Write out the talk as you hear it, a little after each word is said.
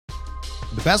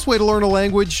The best way to learn a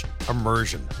language?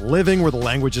 Immersion. Living where the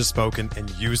language is spoken and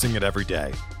using it every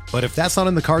day. But if that's not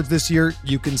in the cards this year,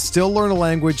 you can still learn a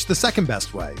language the second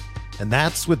best way, and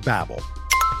that's with Babbel.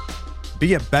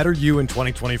 Be a better you in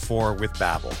 2024 with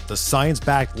Babbel, the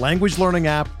science-backed language learning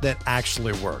app that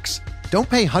actually works. Don't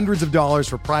pay hundreds of dollars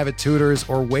for private tutors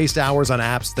or waste hours on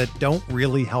apps that don't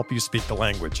really help you speak the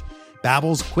language.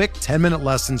 Babbel's quick 10-minute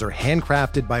lessons are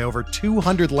handcrafted by over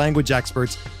 200 language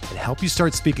experts and help you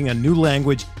start speaking a new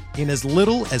language in as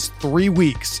little as 3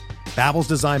 weeks. Babbel's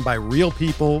designed by real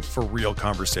people for real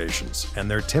conversations,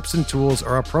 and their tips and tools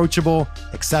are approachable,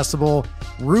 accessible,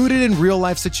 rooted in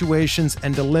real-life situations,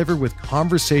 and delivered with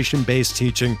conversation-based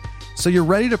teaching, so you're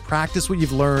ready to practice what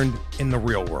you've learned in the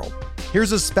real world.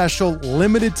 Here's a special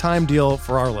limited-time deal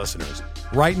for our listeners.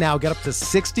 Right now, get up to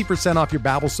 60% off your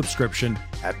Babbel subscription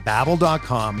at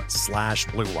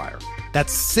babbel.com/Blue Wire.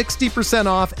 That's 60%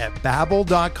 off at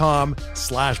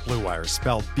babbel.com/Blue Wire,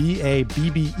 spelled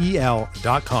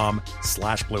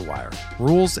BABBEL.com/Blue Wire.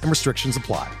 Rules and restrictions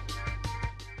apply.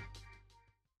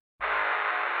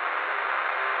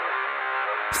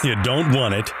 You don't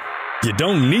want it, you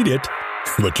don't need it,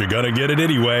 but you're gonna get it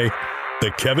anyway.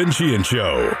 The Kevin Sheehan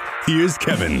Show. Here's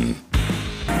Kevin.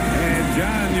 And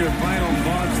John, your final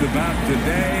thoughts about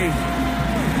today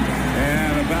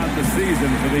and about the season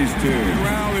for these two?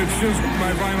 Well, it's just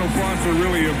my final thoughts are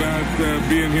really about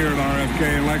being here at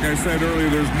RFK. And like I said earlier,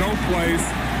 there's no place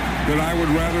that I would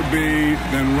rather be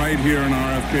than right here in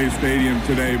RFK Stadium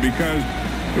today, because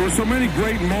there were so many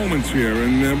great moments here,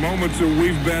 and the moments that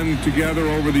we've been together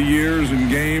over the years and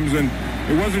games, and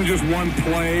it wasn't just one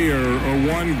play or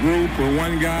one group or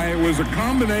one guy. It was a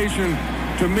combination,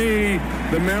 to me,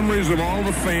 the memories of all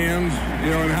the fans,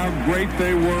 and how great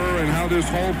they were, and how this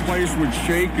whole place would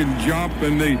shake and jump,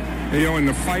 and and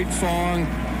the fight song,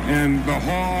 and the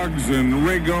Hogs and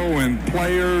Riggo and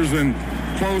players and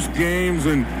close games,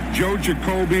 and Joe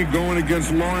Jacoby going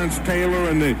against Lawrence Taylor,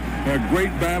 and the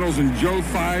great battles, and Joe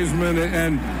Theismann,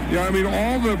 and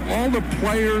all the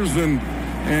players and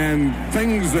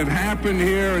things that happen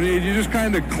here, and you just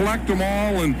kind of collect them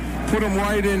all and put them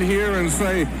right in here and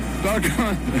say,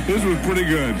 doggone, this was pretty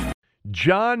good.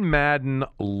 John Madden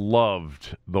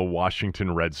loved the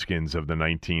Washington Redskins of the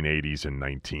 1980s and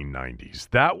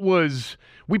 1990s.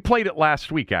 We played it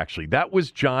last week, actually. That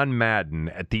was John Madden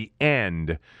at the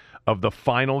end of the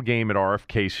final game at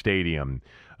RFK Stadium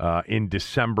in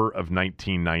December of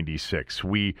 1996.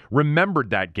 We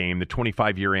remembered that game, the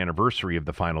 25-year anniversary of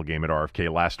the final game at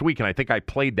RFK last week, and I think I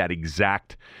played that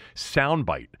exact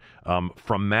soundbite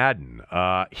from Madden.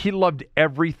 He loved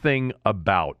everything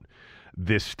about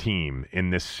this team in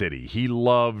this city. He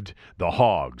loved the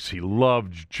Hogs. He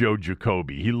loved Joe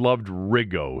Jacoby. He loved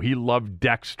Riggo. He loved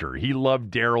Dexter. He loved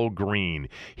Darrell Green.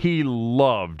 He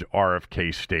loved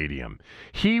RFK Stadium.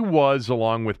 He was,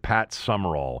 along with Pat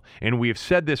Summerall, and we have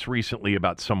said this recently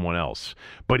about someone else,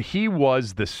 but he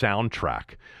was the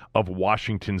soundtrack of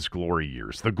Washington's glory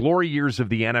years, the glory years of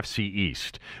the NFC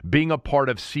East. Being a part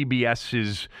of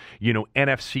CBS's,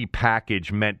 NFC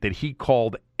package meant that he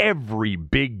called every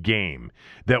big game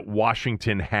that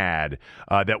Washington had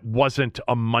that wasn't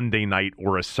a Monday night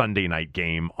or a Sunday night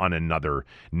game on another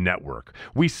network.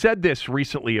 We said this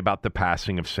recently about the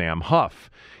passing of Sam Huff,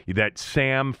 that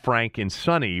Sam, Frank, and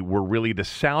Sonny were really the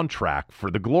soundtrack for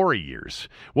the glory years.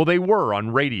 Well, they were on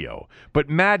radio, but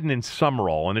Madden and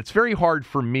Summerall, and it's very hard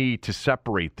for me to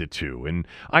separate the two, and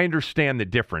I understand the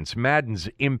difference. Madden's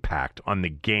impact on the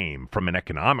game from an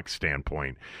economic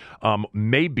standpoint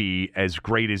may be as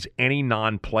great as any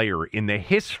non-player in the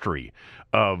history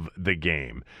of the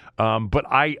game. But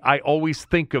I always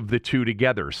think of the two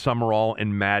together, Summerall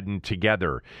and Madden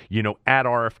together, at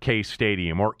RFK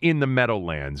Stadium or in the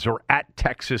Meadowlands or at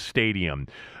Texas Stadium,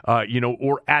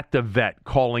 or at the Vet,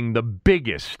 calling the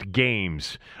biggest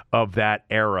games of that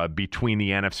era between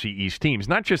the NFC East teams.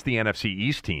 Not just the NFC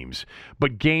East teams,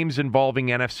 but games involving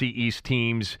NFC East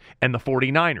teams and the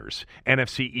 49ers,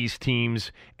 NFC East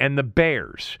teams and the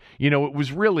Bears. It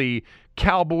was really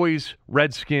Cowboys,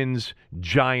 Redskins,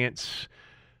 Giants,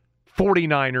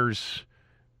 49ers,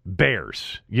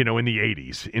 Bears, in the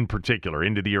 80s in particular,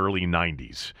 into the early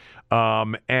 90s.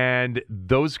 And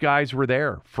those guys were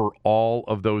there for all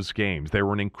of those games. They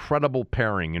were an incredible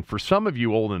pairing. And for some of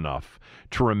you old enough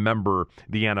to remember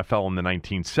the NFL in the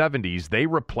 1970s, they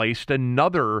replaced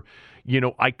another,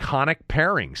 iconic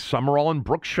pairing, Summerall and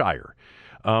Brookshire.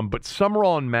 But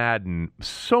Summerall and Madden,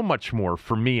 so much more,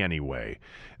 for me anyway,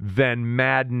 than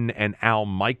Madden and Al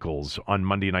Michaels on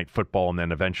Monday Night Football and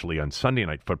then eventually on Sunday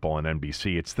Night Football on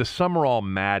NBC. It's the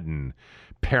Summerall-Madden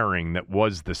pairing that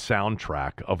was the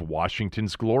soundtrack of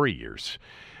Washington's glory years.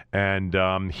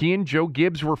 And he and Joe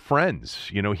Gibbs were friends.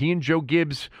 You know, he and Joe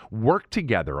Gibbs worked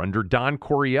together under Don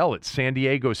Coryell at San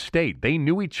Diego State. They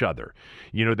knew each other.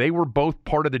 You know, they were both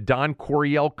part of the Don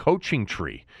Coryell coaching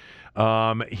tree.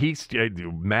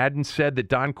 Madden said that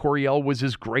Don Coryell was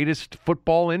his greatest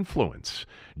football influence.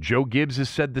 Joe Gibbs has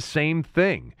said the same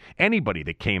thing. Anybody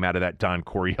that came out of that Don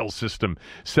Coryell system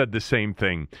said the same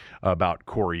thing about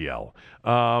Coryell.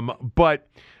 But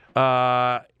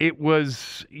it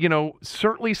was, you know,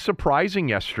 certainly surprising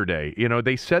yesterday. You know,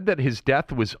 they said that his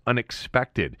death was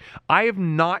unexpected. I have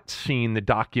not seen the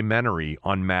documentary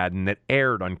on Madden that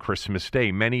aired on Christmas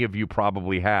Day. Many of you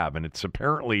probably have, and it's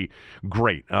apparently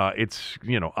great. It's,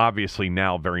 you know, obviously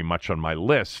now very much on my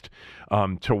list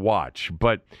to watch.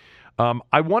 But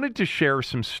I wanted to share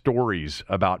some stories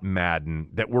about Madden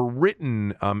that were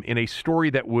written in a story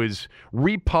that was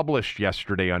republished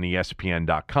yesterday on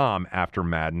ESPN.com after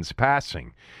Madden's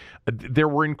passing. There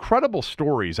were incredible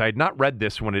stories. I had not read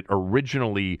this when it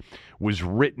originally was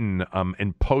written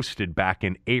and posted back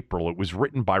in April. It was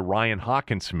written by Ryan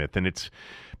Hawkinsmith, and it's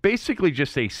basically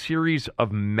just a series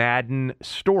of Madden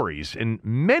stories, and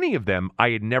many of them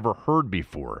I had never heard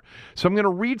before. So I'm going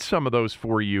to read some of those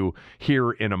for you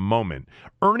here in a moment.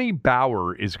 Ernie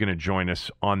Bauer is going to join us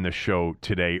on the show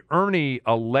today. Ernie,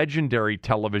 a legendary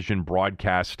television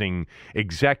broadcasting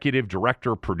executive,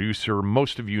 director, producer.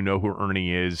 Most of you know who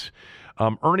Ernie is.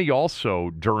 Ernie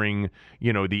also, during,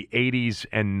 you know, the 80s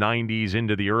and 90s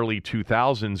into the early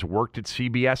 2000s, worked at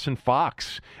CBS and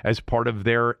Fox as part of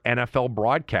their NFL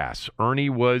broadcasts. Ernie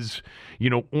was,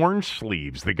 you know, Orange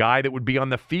Sleeves, the guy that would be on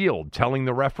the field telling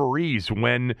the referees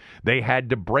when they had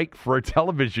to break for a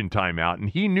television timeout. And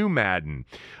he knew Madden.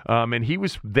 And he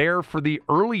was there for the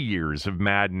early years of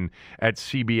Madden at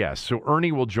CBS. So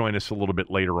Ernie will join us a little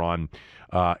bit later on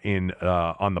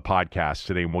on the podcast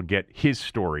today, and we'll get his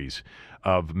stories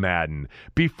of Madden.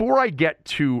 Before I get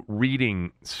to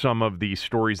reading some of the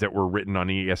stories that were written on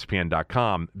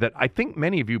ESPN.com that I think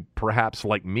many of you, perhaps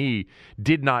like me,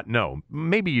 did not know.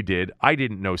 Maybe you did. I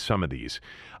didn't know some of these.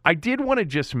 I did want to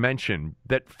just mention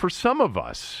that for some of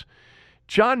us,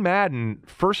 John Madden,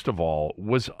 first of all,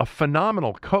 was a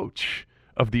phenomenal coach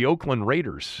of the Oakland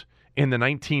Raiders in the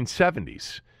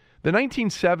 1970s. The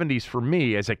 1970s for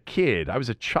me as a kid, I was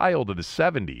a child of the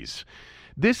 70s.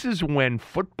 This is when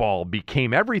football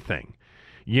became everything.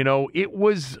 It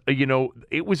was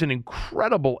an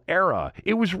incredible era.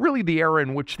 It was really the era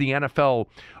in which the NFL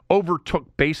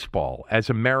overtook baseball as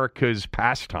America's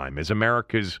pastime, as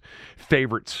America's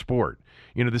favorite sport.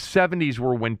 The 70s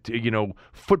were when,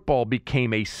 football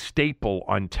became a staple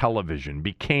on television,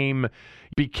 became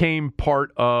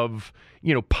part of,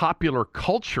 popular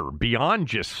culture beyond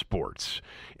just sports.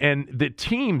 And the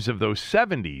teams of those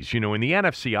 70s, in the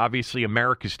NFC, obviously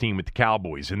America's team with the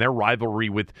Cowboys and their rivalry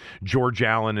with George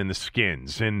Allen and the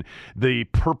Skins, and the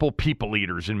Purple People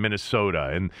Eaters in Minnesota,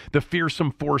 and the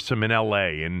Fearsome Foursome in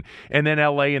L.A., and then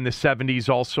L.A. in the 70s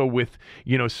also with,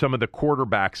 some of the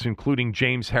quarterbacks, including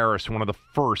James Harris, one of the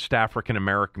first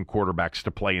African-American quarterbacks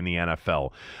to play in the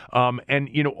NFL.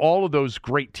 And all of those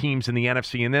great teams in the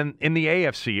NFC. And then in the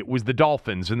AFC, it was the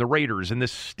Dolphins and the Raiders and the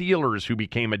Steelers who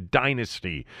became a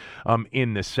dynasty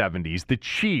in the 70s. The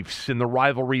Chiefs and the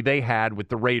rivalry they had with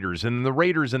the Raiders, and the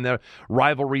Raiders and the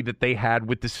rivalry that they had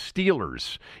with the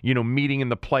Steelers, meeting in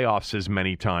the playoffs as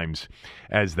many times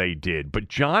as they did. But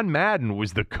John Madden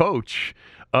was the coach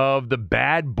of the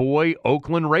bad boy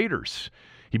Oakland Raiders.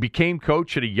 He became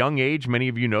coach at a young age. Many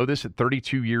of you know this, at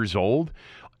 32 years old,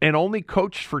 and only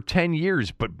coached for 10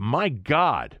 years. But my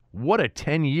God, what a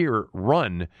 10-year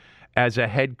run as a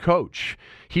head coach.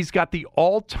 He's got the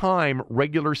all-time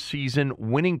regular season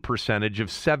winning percentage of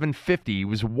 .750. He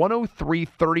was 103,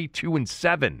 32, and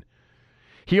 7.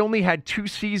 He only had 2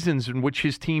 seasons in which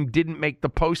his team didn't make the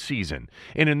postseason.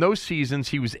 And in those seasons,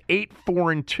 he was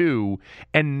 8-4-2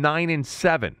 and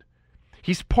 9-7.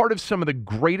 He's part of some of the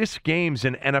greatest games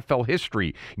in NFL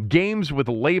history, games with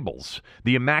labels.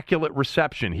 The Immaculate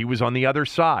Reception, he was on the other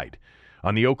side,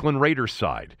 on the Oakland Raiders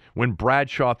side, when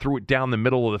Bradshaw threw it down the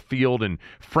middle of the field and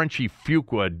Frenchie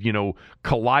Fuqua,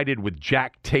 collided with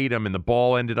Jack Tatum and the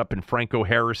ball ended up in Franco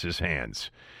Harris's hands.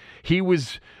 He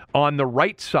was on the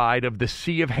right side of the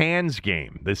Sea of Hands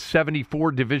game, the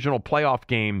 74 divisional playoff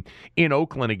game in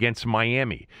Oakland against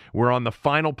Miami, where on the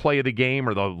final play of the game,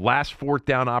 or the last fourth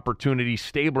down opportunity,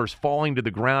 Stabler's falling to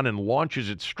the ground and launches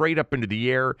it straight up into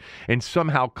the air, and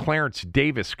somehow Clarence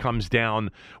Davis comes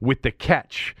down with the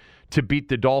catch to beat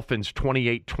the Dolphins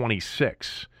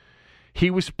 28-26. He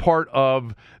was part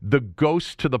of the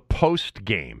Ghost to the Post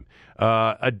game,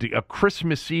 a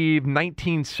Christmas Eve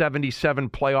 1977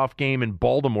 playoff game in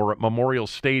Baltimore at Memorial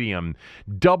Stadium.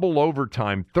 Double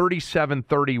overtime,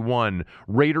 37-31.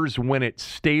 Raiders win it,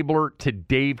 Stabler to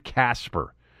Dave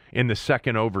Casper in the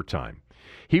second overtime.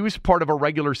 He was part of a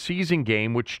regular season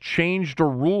game which changed a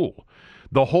rule.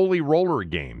 The Holy Roller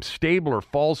game. Stabler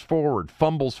falls forward,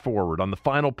 fumbles forward. On the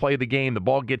final play of the game, the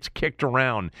ball gets kicked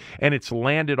around, and it's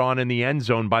landed on in the end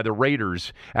zone by the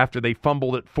Raiders after they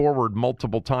fumbled it forward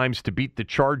multiple times to beat the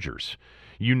Chargers.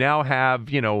 You now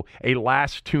have, a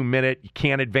last 2-minute, you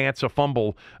can't advance a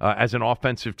fumble as an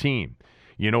offensive team.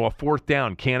 A fourth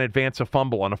down, can't advance a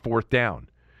fumble on a fourth down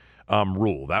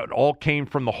rule. That all came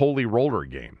from the Holy Roller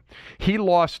game. He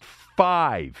lost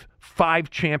five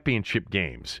championship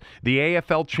games. The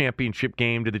AFL championship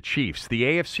game to the Chiefs, the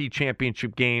AFC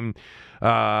championship game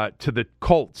to the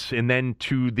Colts, and then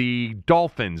to the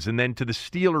Dolphins, and then to the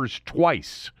Steelers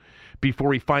twice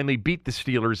before he finally beat the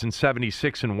Steelers in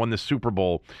 76 and won the Super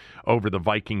Bowl over the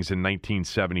Vikings in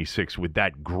 1976 with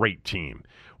that great team.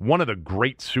 One of the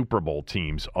great Super Bowl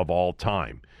teams of all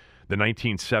time. The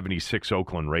 1976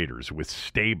 Oakland Raiders with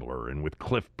Stabler and with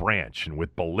Cliff Branch and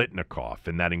with Biletnikoff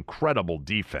and that incredible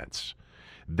defense.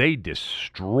 They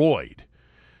destroyed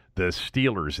the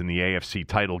Steelers in the AFC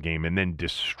title game and then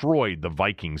destroyed the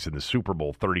Vikings in the Super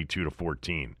Bowl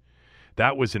 32-14.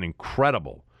 That was an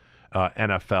incredible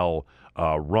NFL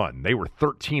run. They were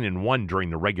 13-1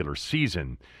 during the regular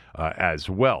season as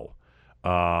well.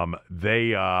 I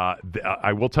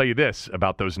will tell you this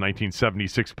about those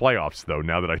 1976 playoffs, though,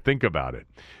 now that I think about it.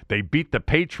 They beat the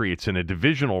Patriots in a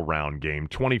divisional round game,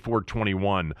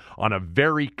 24-21, on a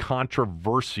very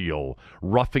controversial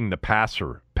roughing the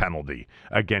passer penalty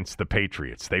against the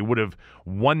Patriots. They would have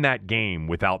won that game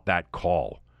without that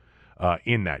call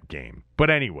in that game. But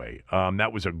anyway,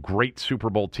 that was a great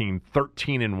Super Bowl team,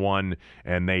 13-1,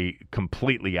 and they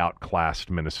completely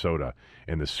outclassed Minnesota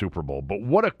in the Super Bowl. But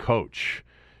what a coach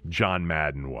John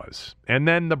Madden was. And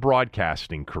then the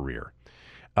broadcasting career.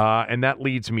 And that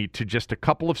leads me to just a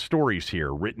couple of stories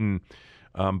here written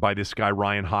by this guy,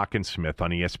 Ryan Hawkinsmith,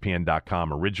 on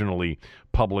ESPN.com, originally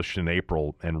published in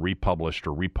April and republished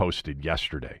or reposted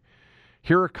yesterday.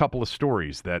 Here are a couple of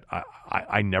stories that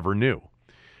I never knew.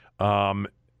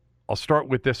 I'll start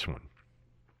with this one.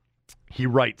 He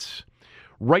writes,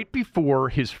 right before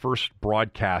his first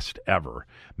broadcast ever,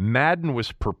 Madden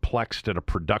was perplexed at a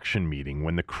production meeting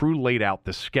when the crew laid out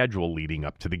the schedule leading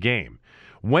up to the game.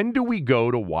 When do we go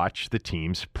to watch the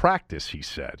teams practice, he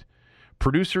said.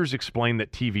 Producers explained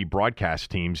that TV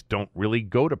broadcast teams don't really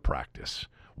go to practice.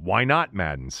 Why not,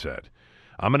 Madden said.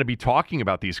 I'm going to be talking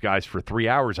about these guys for 3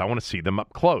 hours. I want to see them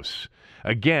up close.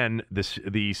 Again, the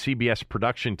CBS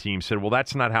production team said, well,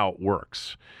 that's not how it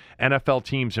works. NFL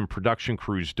teams and production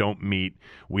crews don't meet.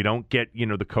 We don't get,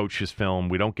 the coaches' film.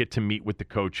 We don't get to meet with the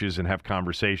coaches and have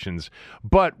conversations.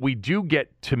 But we do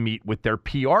get to meet with their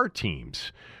PR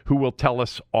teams who will tell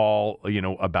us all,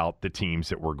 about the teams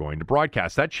that we're going to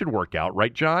broadcast. That should work out,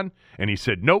 right, John? And he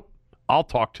said, nope, I'll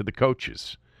talk to the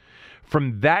coaches.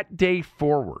 From that day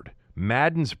forward,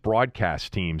 Madden's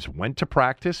broadcast teams went to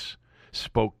practice,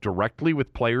 spoke directly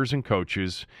with players and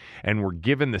coaches, and were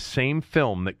given the same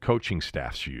film that coaching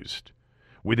staffs used.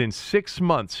 Within 6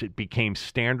 months, it became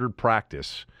standard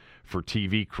practice for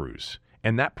TV crews,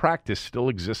 and that practice still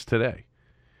exists today.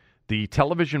 The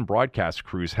television broadcast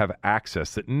crews have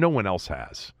access that no one else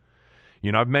has.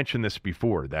 I've mentioned this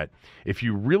before, that if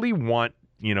you really want,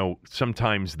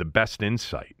 sometimes the best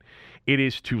insight, it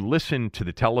is to listen to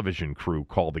the television crew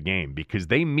call the game, because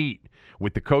they meet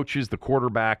with the coaches, the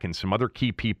quarterback, and some other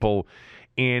key people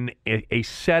in a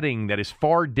setting that is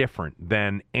far different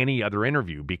than any other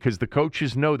interview, because the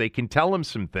coaches know they can tell them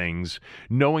some things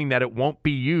knowing that it won't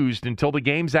be used until the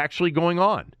game's actually going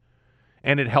on.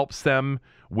 And it helps them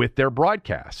with their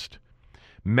broadcast.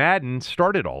 Madden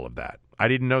started all of that. I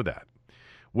didn't know that.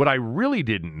 What I really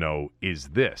didn't know is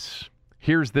this.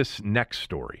 Here's this next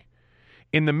story.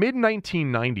 In the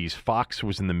mid-1990s, Fox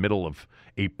was in the middle of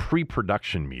a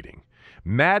pre-production meeting.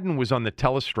 Madden was on the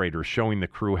telestrator showing the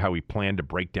crew how he planned to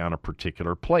break down a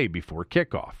particular play before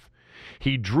kickoff.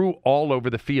 He drew all over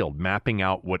the field, mapping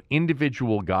out what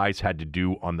individual guys had to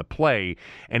do on the play,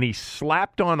 and he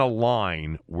slapped on a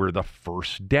line where the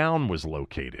first down was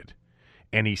located.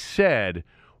 And he said,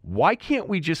 why can't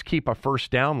we just keep a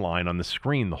first down line on the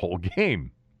screen the whole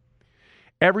game?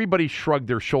 Everybody shrugged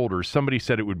their shoulders. Somebody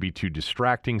said it would be too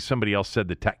distracting. Somebody else said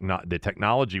the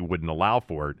technology wouldn't allow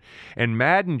for it. And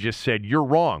Madden just said, you're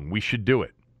wrong. We should do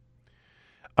it.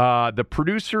 The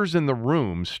producers in the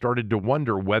room started to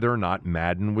wonder whether or not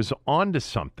Madden was onto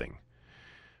something.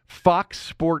 Fox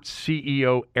Sports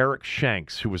CEO Eric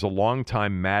Shanks, who was a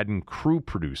longtime Madden crew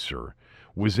producer,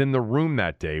 was in the room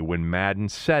that day when Madden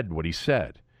said what he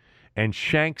said. And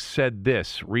Shanks said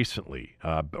this recently,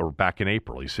 or back in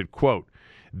April. He said, quote,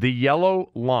 "The yellow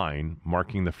line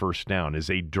marking the first down is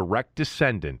a direct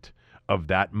descendant of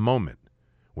that moment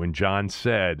when John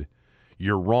said,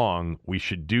 'You're wrong. We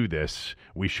should do this.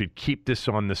 We should keep this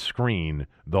on the screen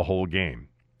the whole game.'"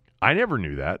 I never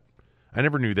knew that. I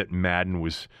never knew that Madden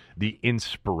was the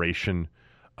inspiration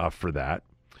for that.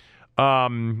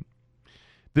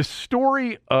 The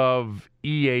story of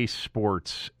EA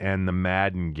Sports and the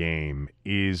Madden game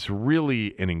is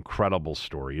really an incredible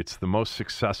story. It's the most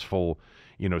successful,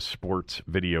 sports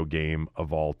video game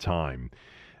of all time.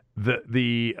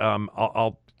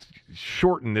 I'll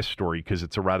shorten this story because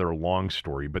it's a rather long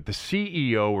story, but the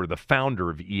CEO or the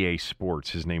founder of EA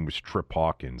Sports, his name was Trip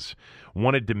Hawkins,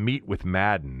 wanted to meet with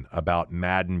Madden about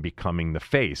Madden becoming the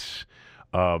face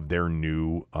of their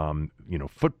new,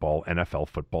 NFL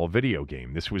football video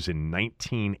game. This was in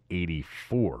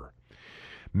 1984.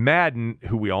 Madden,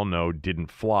 who we all know didn't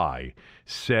fly,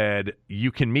 said,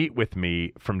 "You can meet with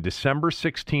me from December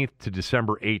 16th to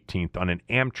December 18th on an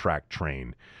Amtrak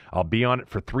train. I'll be on it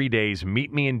for 3 days.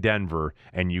 Meet me in Denver,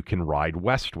 and you can ride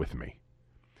west with me."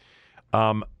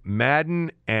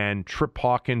 Madden and Trip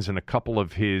Hawkins and a couple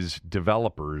of his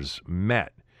developers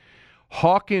met.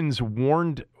 Hawkins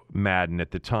warned Madden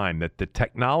at the time that the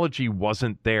technology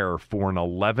wasn't there for an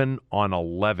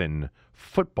 11-on-11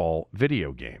 football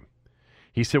video game.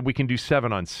 He said, "We can do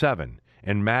 7-on-7.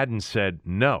 And Madden said,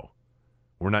 "No,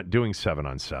 we're not doing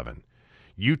 7-on-7.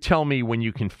 You tell me when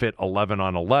you can fit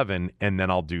 11-on-11, and then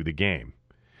I'll do the game."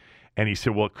 And he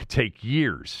said, "Well, it could take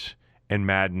years." And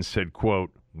Madden said,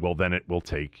 quote, "Well, then it will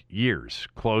take years,"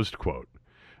 closed quote.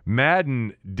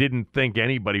 Madden didn't think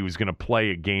anybody was going to play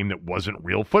a game that wasn't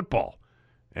real football.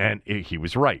 And he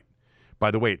was right.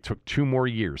 By the way, it took 2 more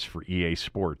years for EA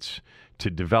Sports to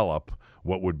develop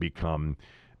what would become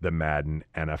the Madden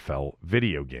NFL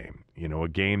video game. A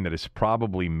game that has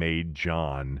probably made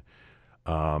John,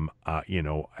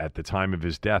 at the time of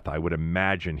his death, I would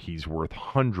imagine he's worth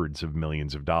hundreds of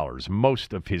millions of dollars.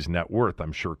 Most of his net worth,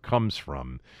 I'm sure, comes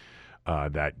from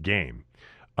that game.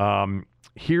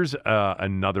 Here's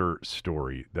another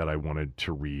story that I wanted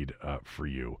to read for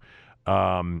you.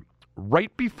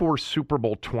 Right before Super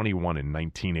Bowl 21 in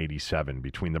 1987,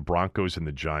 between the Broncos and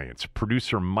the Giants,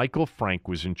 producer Michael Frank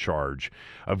was in charge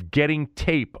of getting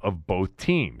tape of both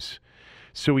teams.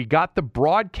 So he got the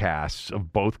broadcasts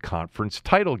of both conference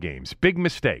title games. Big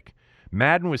mistake.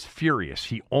 Madden was furious.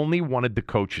 He only wanted the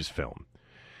coach's film.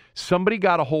 Somebody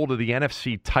got a hold of the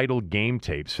NFC title game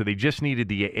tape, so they just needed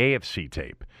the AFC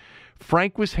tape.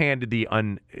 Frank was handed the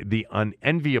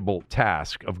unenviable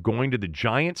task of going to the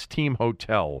Giants team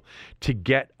hotel to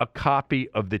get a copy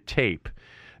of the tape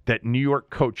that New York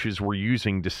coaches were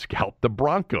using to scout the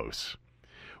Broncos.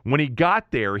 When he got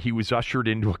there, he was ushered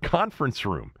into a conference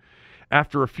room.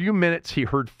 After a few minutes, he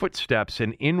heard footsteps,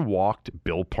 and in walked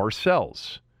Bill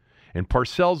Parcells. And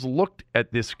Parcells looked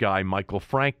at this guy, Michael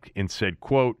Frank, and said,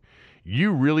 quote,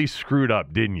 "You really screwed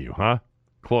up, didn't you, huh?"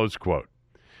 Close quote.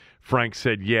 Frank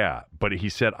said, "Yeah," but he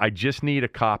said, "I just need a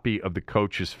copy of the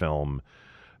coach's film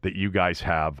that you guys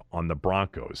have on the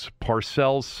Broncos."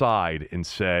 Parcells sighed and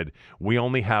said, "We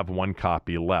only have 1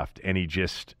 copy left." And he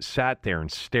just sat there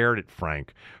and stared at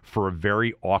Frank for a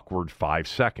very awkward 5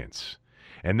 seconds.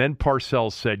 And then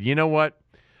Parcells said, "You know what?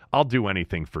 I'll do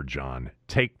anything for John.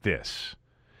 Take this."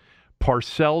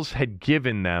 Parcells had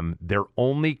given them their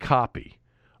only copy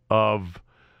of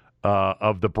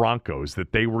the Broncos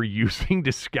that they were using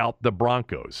to scout the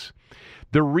Broncos.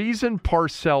 The reason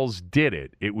Parcells did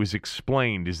it, it was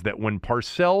explained, is that when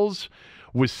Parcells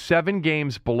was 7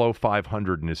 games below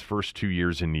 500 in his first 2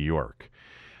 years in New York,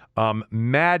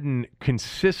 Madden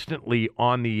consistently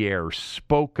on the air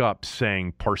spoke up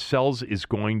saying Parcells is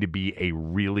going to be a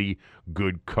really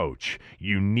good coach.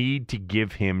 You need to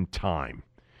give him time.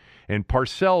 And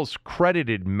Parcells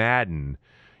credited Madden,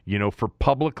 for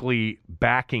publicly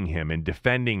backing him and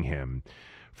defending him,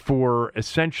 for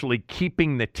essentially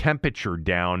keeping the temperature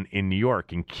down in New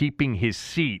York and keeping his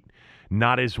seat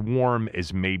not as warm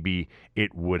as maybe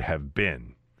it would have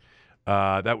been.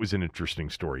 That was an interesting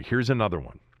story. Here's another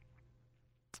one.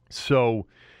 So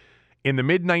In the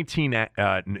mid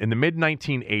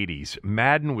 1980s,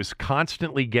 Madden was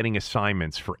constantly getting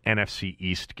assignments for NFC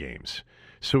East games.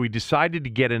 So he decided to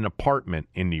get an apartment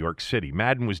in New York City.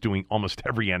 Madden was doing almost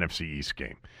every NFC East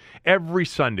game. Every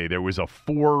Sunday there was a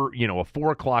 4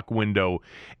 o'clock window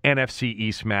NFC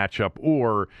East matchup,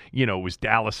 or, it was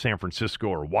Dallas, San Francisco,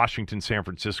 or Washington, San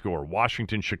Francisco, or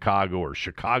Washington, Chicago, or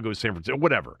Chicago, San Francisco,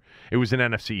 whatever. It was an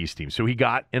NFC East team. So he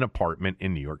got an apartment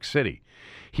in New York City.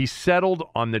 He settled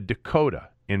on the Dakota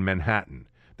in Manhattan.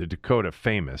 The Dakota,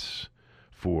 famous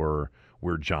for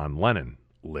where John Lennon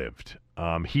lived.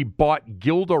 He bought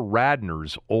Gilda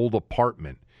Radner's old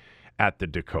apartment at the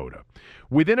Dakota.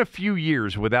 Within a few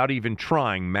years, without even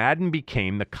trying, Madden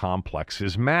became the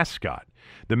complex's mascot.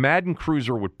 The Madden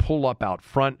Cruiser would pull up out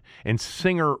front, and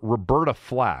singer Roberta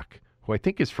Flack, who I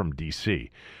think is from D.C.,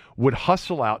 would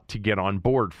hustle out to get on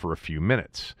board for a few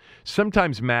minutes.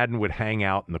 Sometimes Madden would hang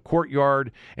out in the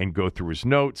courtyard and go through his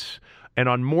notes. And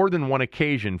on more than one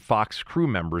occasion, Fox crew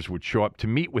members would show up to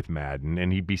meet with Madden,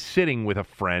 and he'd be sitting with a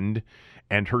friend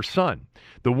and her son.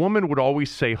 The woman would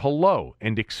always say hello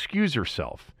and excuse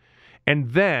herself.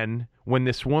 And then, when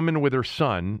this woman with her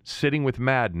son, sitting with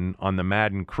Madden on the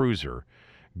Madden Cruiser,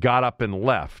 got up and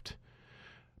left,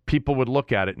 people would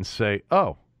look at it and say,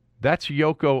 oh, that's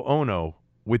Yoko Ono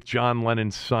with John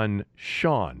Lennon's son,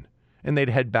 Sean. And they'd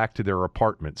head back to their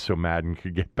apartment so Madden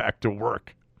could get back to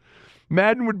work.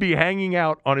 Madden would be hanging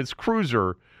out on his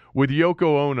cruiser with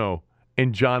Yoko Ono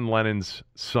and John Lennon's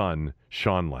son,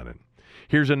 Sean Lennon.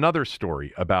 Here's another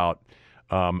story about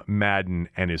Madden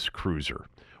and his cruiser.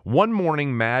 One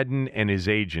morning, Madden and his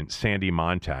agent, Sandy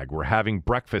Montag, were having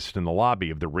breakfast in the lobby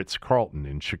of the Ritz-Carlton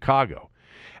in Chicago.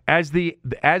 As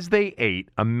they ate,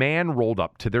 a man rolled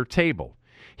up to their table.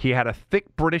 He had a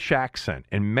thick British accent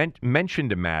and mentioned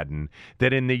to Madden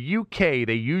that in the UK,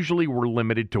 they usually were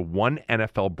limited to one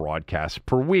NFL broadcast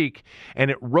per week,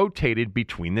 and it rotated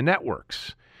between the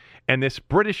networks. And this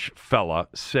British fella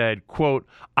said, quote,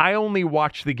 I only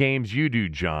watch the games you do,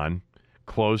 John,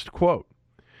 closed quote.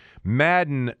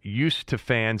 Madden, used to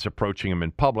fans approaching him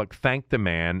in public, thanked the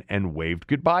man and waved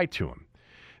goodbye to him.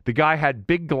 The guy had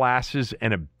big glasses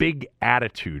and a big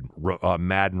attitude,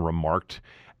 Madden remarked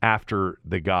after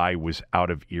the guy was out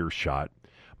of earshot.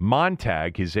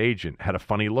 Montag, his agent, had a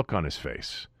funny look on his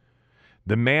face.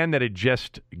 The man that had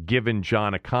just given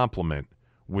John a compliment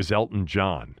was Elton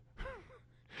John.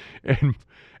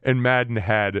 And Madden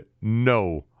had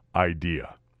no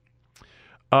idea.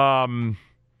 God,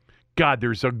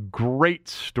 there's a great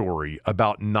story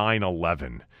about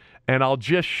 9/11, and I'll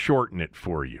just shorten it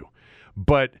for you.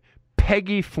 But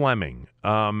Peggy Fleming,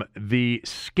 the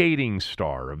skating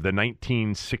star of the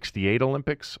 1968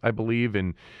 Olympics, I believe,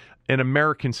 and an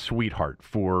American sweetheart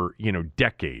for,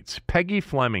 decades. Peggy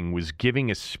Fleming was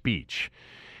giving a speech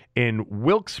in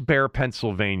Wilkes-Barre,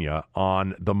 Pennsylvania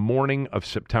on the morning of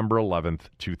September 11th,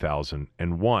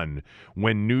 2001,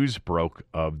 when news broke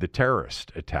of the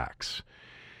terrorist attacks.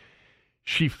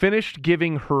 She finished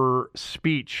giving her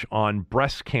speech on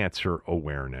breast cancer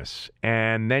awareness,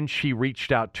 and then she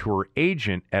reached out to her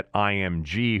agent at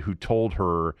IMG, who told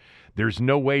her there's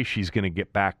no way she's going to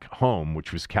get back home,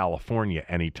 which was California,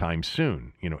 anytime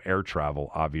soon. Air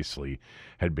travel obviously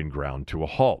had been ground to a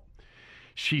halt.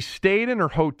 She stayed in her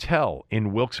hotel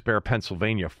in Wilkes-Barre,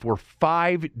 Pennsylvania for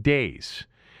 5 days,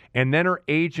 and then her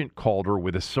agent called her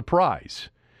with a surprise.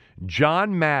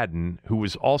 John Madden, who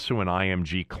was also an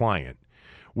IMG client,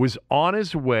 was on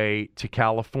his way to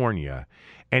California,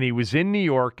 and he was in New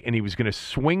York, and he was going to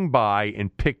swing by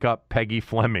and pick up Peggy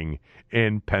Fleming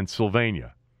in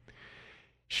Pennsylvania.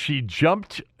 She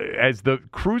jumped as the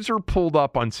cruiser pulled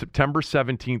up on September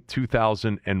 17th,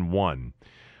 2001.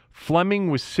 Fleming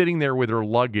was sitting there with her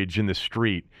luggage in the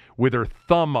street with her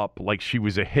thumb up like she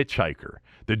was a hitchhiker.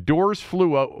 The doors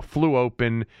flew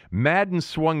open. Madden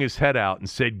swung his head out and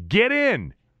said, "Get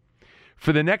in!"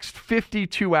 For the next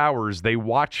 52 hours, they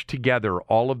watched together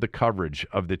all of the coverage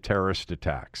of the terrorist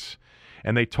attacks.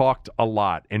 And they talked a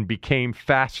lot and became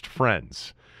fast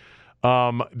friends.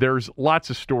 There's lots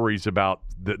of stories about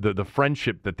the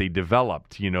friendship that they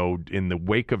developed, in the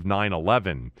wake of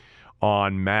 9/11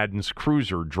 on Madden's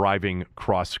cruiser driving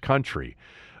cross country.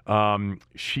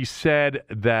 She said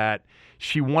that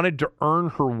she wanted to earn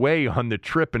her way on the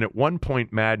trip. And at one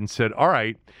point, Madden said, all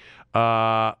right,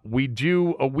 we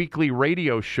do a weekly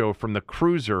radio show from the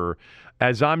cruiser.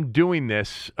 As I'm doing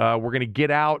this, we're going to get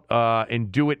out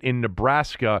and do it in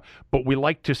Nebraska, but we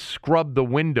like to scrub the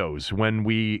windows when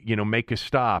we, make a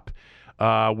stop.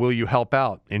 will you help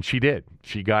out? And she did.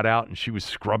 She got out and she was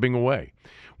scrubbing away.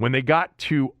 When they got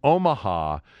to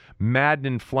Omaha, Madden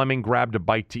and Fleming grabbed a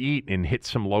bite to eat and hit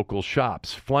some local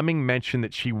shops. Fleming mentioned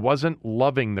that she wasn't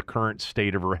loving the current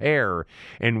state of her hair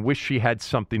and wished she had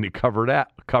something to cover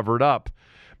it up.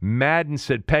 Madden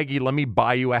said, "Peggy, let me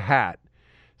buy you a hat."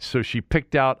 So she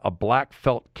picked out a black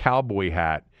felt cowboy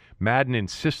hat. Madden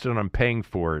insisted on paying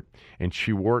for it, and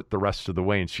she wore it the rest of the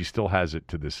way, and she still has it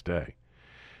to this day.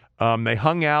 They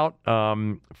hung out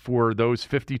for those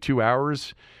 52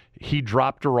 hours. He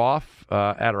dropped her off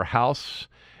at her house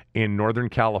in Northern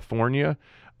California.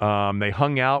 They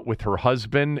hung out with her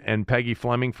husband and Peggy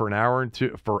Fleming for an hour or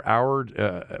two,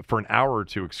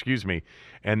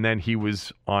 and then he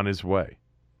was on his way.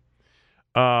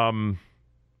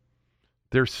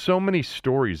 There's so many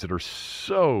stories that are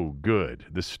so good.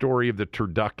 The story of the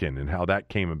turducken and how that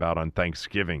came about on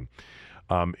Thanksgiving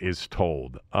is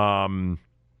told.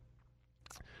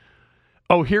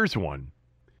 Here's one.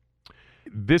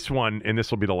 This one, and this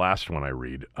will be the last one I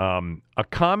read. A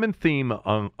common theme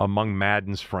among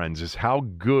Madden's friends is how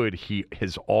good he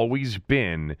has always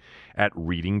been at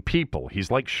reading people.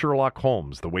 He's like Sherlock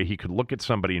Holmes, the way he could look at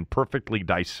somebody and perfectly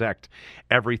dissect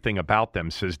everything about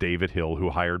them, says David Hill, who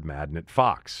hired Madden at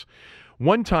Fox.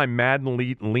 One time,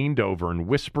 Madden leaned over and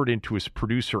whispered into his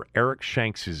producer, Eric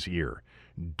Shanks' ear,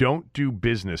 "Don't do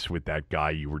business with that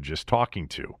guy you were just talking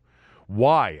to."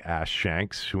 Why? Asked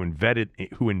Shanks, who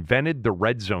invented the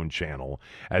Red Zone channel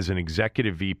as an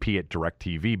executive VP at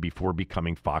DirecTV before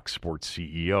becoming Fox Sports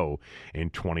CEO in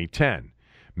 2010.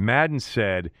 Madden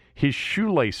said, "His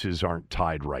shoelaces aren't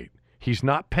tied right. He's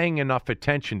not paying enough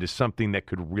attention to something that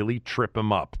could really trip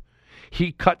him up.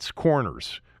 He cuts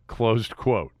corners," closed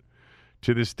quote.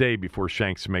 To this day, before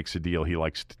Shanks makes a deal, he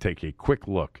likes to take a quick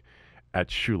look at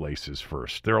shoelaces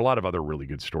first. There are a lot of other really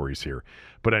good stories here.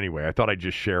 But anyway, I thought I'd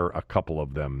just share a couple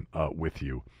of them with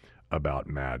you about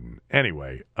Madden.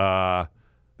 Anyway,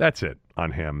 that's it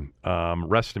on him.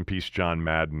 Rest in peace, John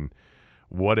Madden.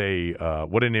 What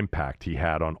an impact he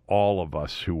had on all of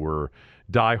us who were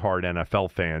diehard NFL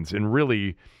fans. And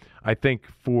really, I think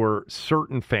for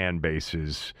certain fan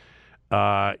bases,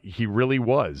 he really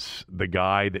was the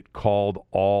guy that called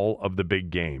all of the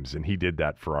big games, and he did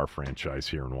that for our franchise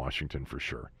here in Washington for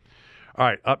sure. All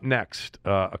right, up next,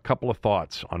 a couple of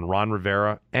thoughts on Ron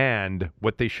Rivera and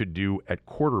what they should do at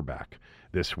quarterback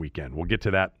this weekend. We'll get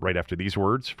to that right after these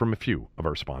words from a few of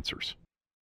our sponsors.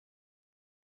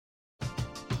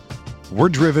 We're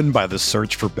driven by the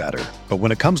search for better. But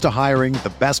when it comes to hiring,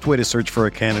 the best way to search for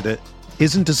a candidate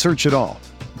isn't to search at all.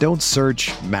 Don't search,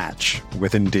 match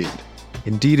with Indeed.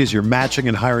 Indeed is your matching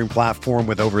and hiring platform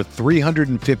with over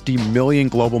 350 million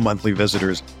global monthly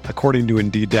visitors, according to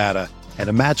Indeed data, and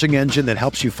a matching engine that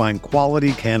helps you find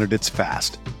quality candidates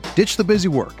fast. Ditch the busy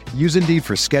work. Use Indeed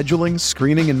for scheduling,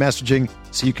 screening, and messaging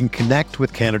so you can connect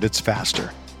with candidates faster.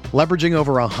 Leveraging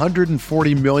over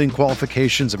 140 million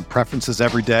qualifications and preferences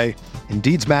every day,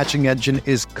 Indeed's matching engine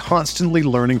is constantly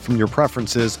learning from your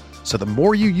preferences, so the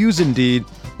more you use Indeed,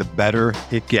 the better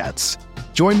it gets.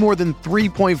 Join more than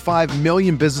 3.5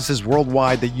 million businesses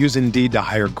worldwide that use Indeed to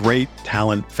hire great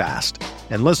talent fast.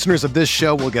 And listeners of this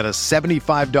show will get a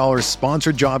 $75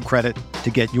 sponsored job credit to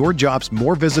get your jobs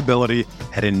more visibility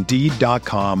at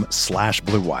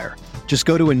Indeed.com/Blue Wire. Just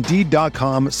go to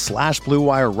Indeed.com/Blue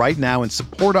Wire right now and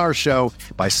support our show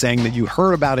by saying that you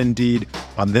heard about Indeed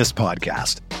on this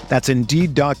podcast. That's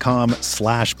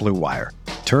Indeed.com/Blue Wire.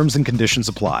 Terms and conditions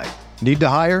apply. Need to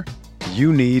hire?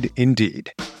 You need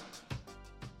Indeed.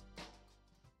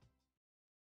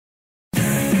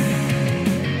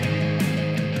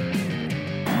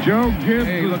 Joe Gibbs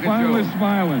is finally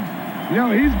smiling. You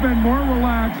know, he's been more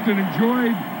relaxed and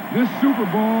enjoyed this Super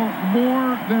Bowl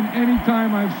more than any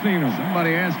time I've seen him.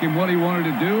 Somebody asked him what he wanted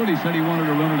to do, and he said he wanted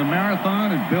to run in a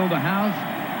marathon and build a house,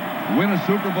 win a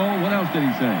Super Bowl. What else did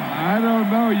he say? I don't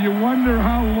know. You wonder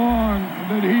how long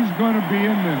that he's going to be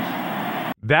in this.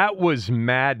 That was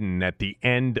Madden at the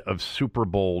end of Super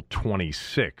Bowl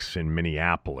 26 in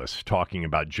Minneapolis talking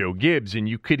about Joe Gibbs. And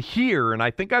you could hear, and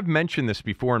I think I've mentioned this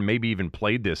before and maybe even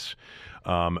played this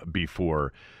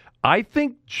before, I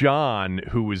think John,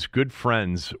 who was good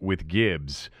friends with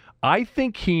Gibbs, I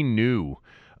think he knew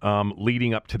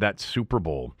leading up to that Super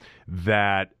Bowl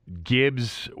that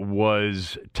Gibbs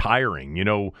was tiring. You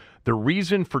know, the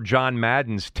reason for John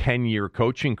Madden's 10-year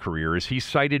coaching career is he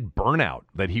cited burnout,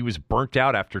 that he was burnt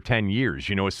out after 10 years.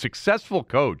 You know, a successful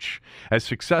coach, as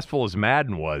successful as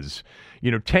Madden was,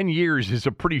 10 years is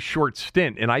a pretty short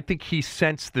stint. And I think he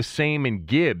sensed the same in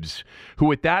Gibbs,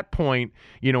 who at that point,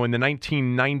 in the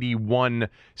 1991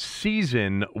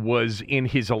 season was in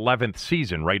his 11th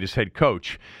season, right, as head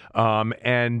coach.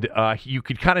 And you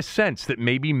could kind of sense that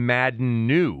maybe Madden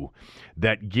knew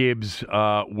that Gibbs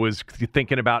was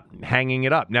thinking about hanging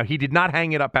it up. Now, he did not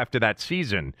hang it up after that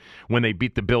season when they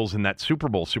beat the Bills in that Super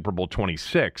Bowl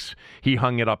 26. He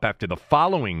hung it up after the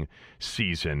following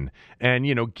season. And,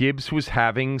 Gibbs was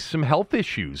having some health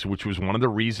issues, which was one of the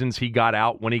reasons he got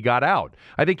out when he got out.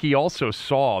 I think he also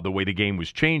saw the way the game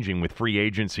was changing with free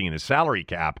agency and a salary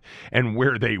cap and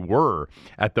where they were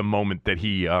at the moment that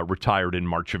he retired in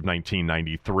March of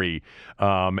 1993,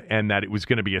 and that it was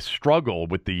going to be a struggle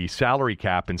with the salary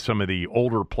cap and some of the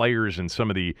older players and some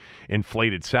of the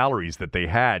inflated salaries that they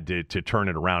had to turn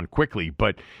it around quickly.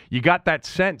 But you got that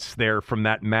sense there from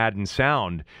that Madden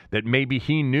sound that maybe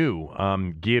he knew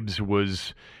Gibbs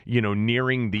was,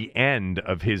 nearing the end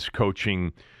of his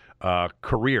coaching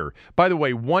career. By the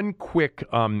way, one quick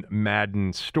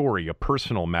Madden story, a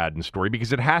personal Madden story,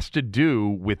 because it has to do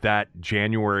with that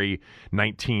January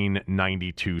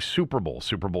 1992 Super Bowl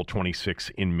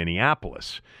 26 in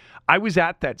Minneapolis. I was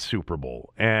at that Super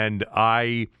Bowl, and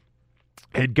I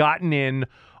had gotten in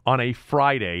on a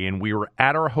Friday, and we were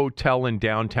at our hotel in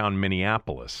downtown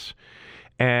Minneapolis.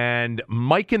 And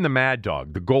Mike and the Mad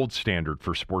Dog, the gold standard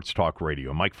for sports talk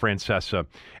radio, Mike Francesa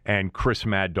and Chris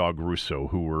Mad Dog Russo,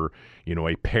 who were,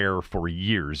 a pair for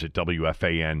years at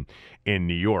WFAN in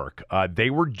New York.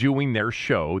 They were doing their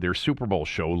show, their Super Bowl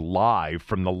show, live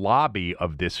from the lobby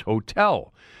of this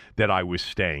hotel that I was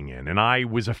staying in. And I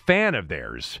was a fan of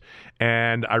theirs.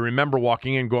 And I remember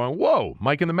walking in going, whoa,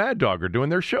 Mike and the Mad Dog are doing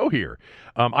their show here.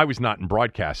 I was not in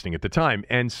broadcasting at the time.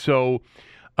 And so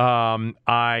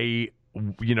I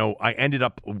ended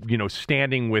up,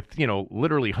 standing with,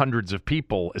 literally hundreds of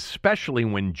people, especially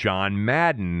when John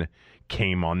Madden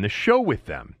came on the show with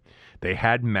them. They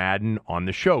had Madden on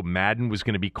the show. Madden was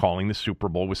going to be calling the Super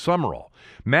Bowl with Summerall.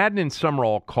 Madden and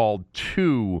Summerall called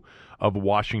two of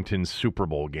Washington's Super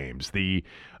Bowl games. The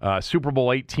Super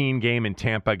Bowl 18 game in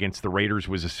Tampa against the Raiders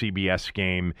was a CBS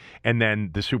game, and then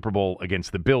the Super Bowl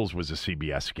against the Bills was a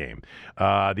CBS game.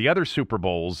 The other Super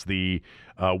Bowls, the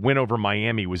win over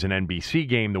Miami was an NBC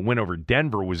game. The win over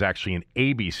Denver was actually an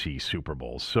ABC Super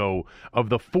Bowl. So of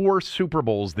the four Super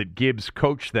Bowls that Gibbs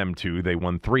coached them to, they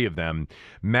won three of them.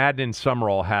 Madden and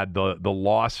Summerall had the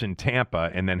loss in Tampa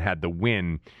and then had the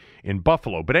win in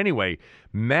Buffalo. But anyway,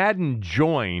 Madden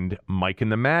joined Mike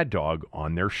and the Mad Dog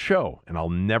on their show. And I'll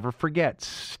never forget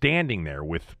standing there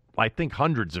with, I think,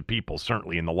 hundreds of people,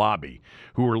 certainly in the lobby,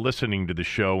 who were listening to the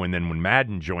show. And then when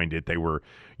Madden joined it, they were,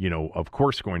 of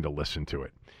course, going to listen to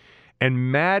it.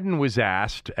 And Madden was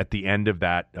asked at the end of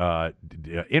that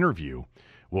interview,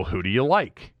 well, who do you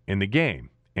like in the game?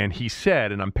 And he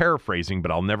said, and I'm paraphrasing, but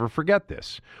I'll never forget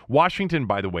this. Washington,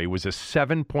 by the way, was a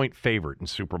 7-point favorite in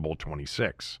Super Bowl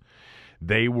 26.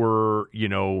 They were,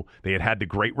 they had the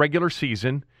great regular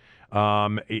season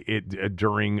during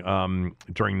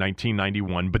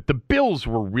 1991, but the Bills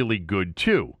were really good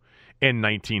too in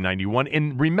 1991.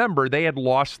 And remember, they had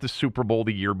lost the Super Bowl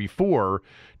the year before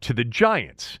to the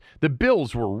Giants. The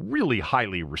Bills were really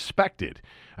highly respected.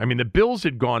 I mean, the Bills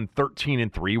had gone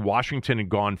 13-3. Washington had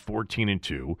gone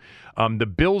 14-2. The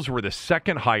Bills were the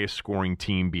second highest scoring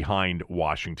team behind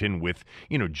Washington with,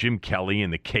 Jim Kelly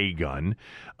and the K-Gun.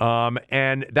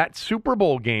 And that Super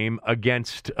Bowl game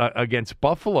against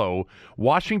Buffalo,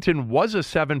 Washington was a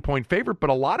 7-point favorite, but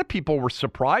a lot of people were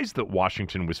surprised that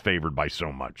Washington was favored by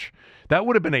so much. That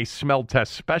would have been a smell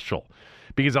test special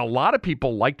because a lot of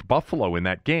people liked Buffalo in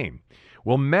that game.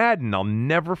 Well, Madden, I'll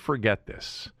never forget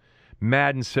this.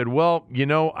 Madden said, well,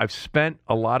 I've spent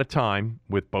a lot of time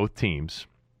with both teams,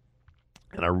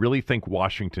 and I really think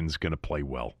Washington's going to play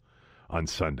well on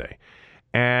Sunday.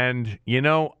 And,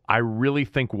 I really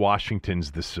think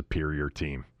Washington's the superior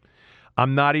team.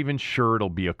 I'm not even sure it'll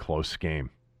be a close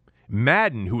game.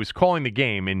 Madden, who was calling the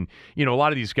game, and, a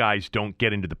lot of these guys don't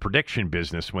get into the prediction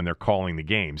business when they're calling the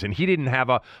games, and he didn't have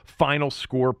a final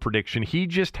score prediction. He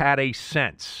just had a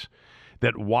sense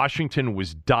that Washington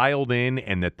was dialed in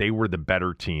and that they were the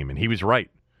better team. And he was right.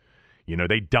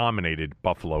 They dominated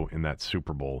Buffalo in that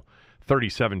Super Bowl.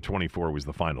 37-24 was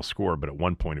the final score, but at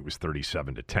one point it was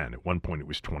 37-10. At one point it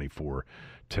was 24-0.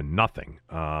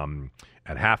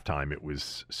 At halftime it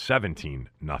was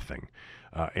 17-0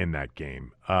 in that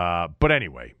game. But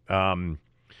anyway,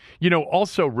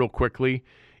 Also real quickly,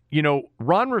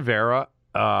 Ron Rivera,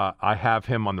 I have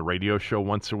him on the radio show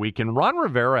once a week, and Ron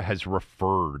Rivera has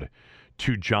referred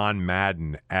to John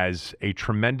Madden as a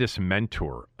tremendous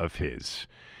mentor of his.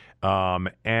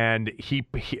 And Rivera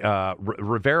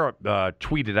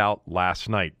tweeted out last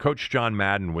night, Coach John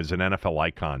Madden was an NFL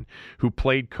icon who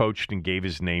played, coached, and gave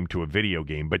his name to a video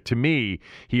game. But to me,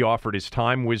 he offered his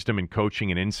time, wisdom, and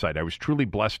coaching and insight. I was truly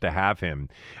blessed to have him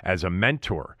as a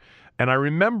mentor. And I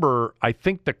remember, I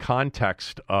think the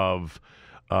context of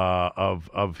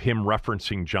him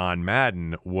referencing John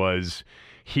Madden was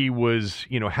he was,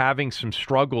 having some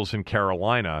struggles in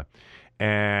Carolina,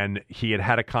 and he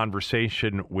had a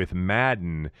conversation with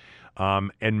Madden,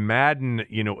 and Madden,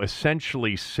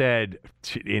 essentially said,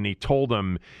 and he told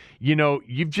him,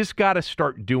 you've just got to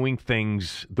start doing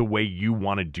things the way you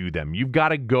want to do them. You've got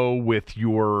to go with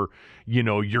your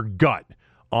gut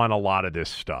on a lot of this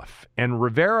stuff. And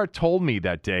Rivera told me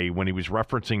that day when he was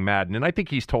referencing Madden, and I think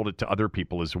he's told it to other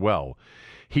people as well,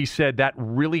 he said that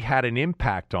really had an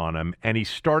impact on him, and he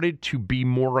started to be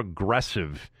more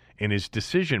aggressive in his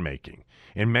decision-making.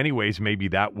 In many ways, maybe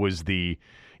that was the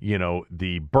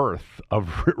birth of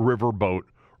Riverboat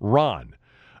Ron.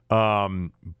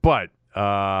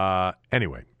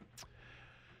 Anyway,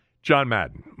 John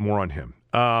Madden, more on him.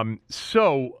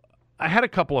 So I had a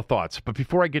couple of thoughts, but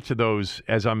before I get to those,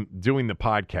 as I'm doing the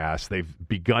podcast, they've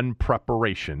begun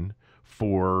preparation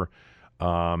for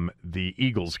the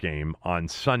Eagles game on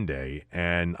Sunday,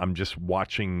 and I'm just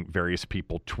watching various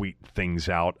people tweet things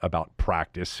out about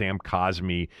practice. Sam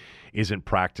Cosmi isn't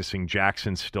practicing.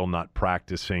 Jackson's still not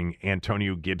practicing.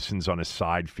 Antonio Gibson's on a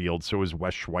side field. So is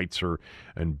Wes Schweitzer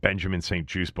and Benjamin St.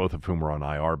 Juste, both of whom are on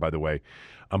IR, by the way.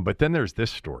 But then there's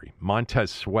this story. Montez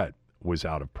Sweat was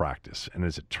out of practice. And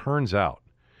as it turns out,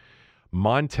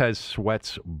 Montez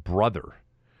Sweat's brother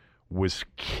was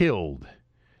killed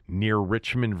near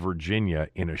Richmond, Virginia,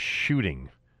 in a shooting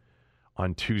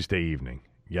on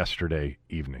yesterday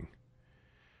evening.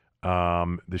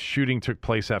 The shooting took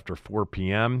place after 4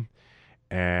 p.m.,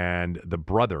 and the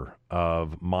brother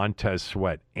of Montez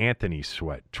Sweat, Anthony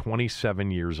Sweat, 27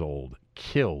 years old,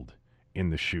 killed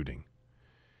in the shooting.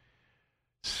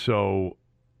 So,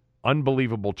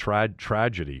 unbelievable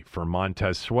tragedy for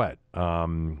Montez Sweat.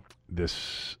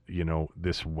 This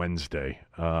Wednesday,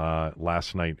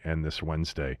 last night and this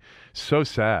Wednesday. So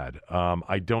sad.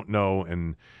 I don't know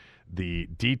in the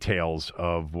details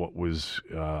of what was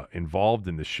involved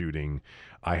in the shooting.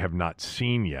 I have not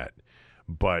seen yet.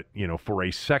 But, for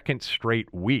a second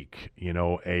straight week,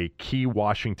 a key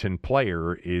Washington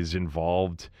player is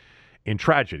involved in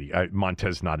tragedy.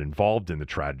 Montez not involved in the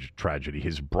tragedy.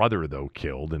 His brother, though,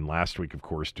 killed. And last week, of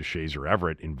course, DeShazer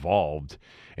Everett involved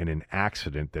in an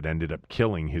accident that ended up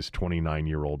killing his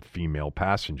 29-year-old female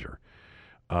passenger.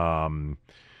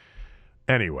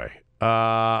 Anyway,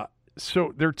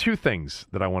 so there are two things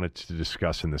that I wanted to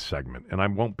discuss in this segment, and I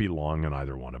won't be long on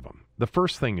either one of them. The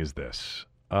first thing is this.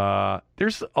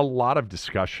 There's a lot of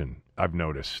discussion, I've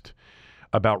noticed,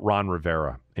 about Ron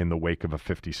Rivera in the wake of a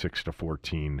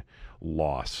 56-14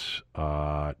 loss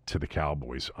to the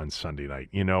Cowboys on Sunday night.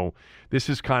 This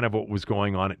is kind of what was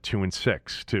going on at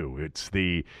 2-6 too. It's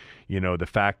the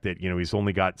fact that he's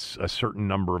only got a certain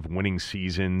number of winning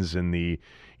seasons in the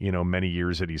many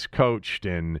years that he's coached,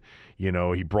 and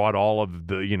he brought all of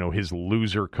the his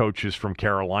loser coaches from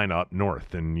Carolina up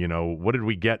north, and what did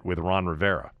we get with Ron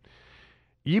Rivera?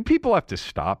 You people have to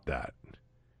stop that.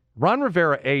 Ron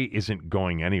Rivera, A, isn't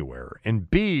going anywhere, and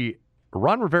B,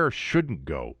 Ron Rivera shouldn't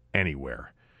go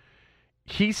anywhere.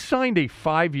 He signed a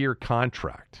 5-year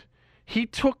contract. He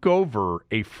took over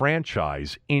a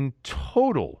franchise in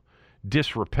total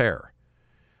disrepair.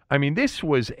 I mean, this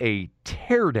was a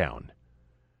teardown.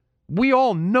 We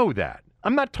all know that.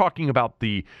 I'm not talking about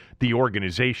the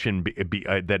organization,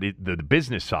 the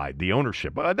business side, the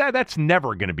ownership. That's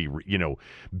never going to be,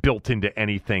 built into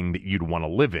anything that you'd want to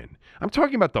live in. I'm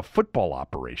talking about the football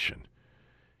operation.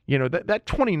 That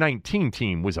 2019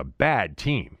 team was a bad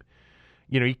team.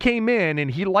 He came in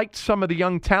and he liked some of the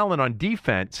young talent on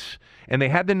defense, and they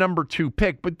had the number 2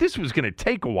 pick, but this was going to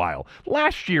take a while.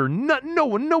 Last year,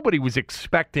 nobody was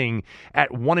expecting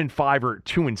at 1-5 or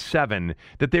 2-7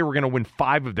 that they were going to win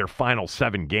 5 of their final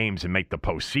 7 games and make the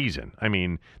postseason. I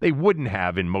mean, they wouldn't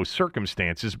have in most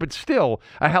circumstances, but still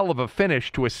a hell of a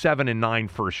finish to a 7-9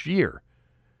 first year.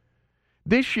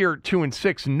 This year,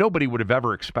 2-6, nobody would have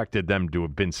ever expected them to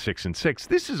have been 6-6.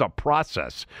 This is a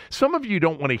process. Some of you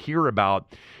don't want to hear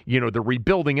about, the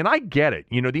rebuilding, and I get it.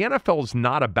 The NFL is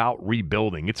not about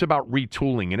rebuilding. It's about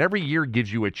retooling, and every year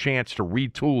gives you a chance to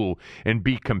retool and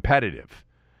be competitive.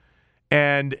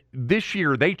 And this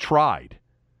year, they tried.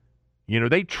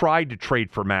 They tried to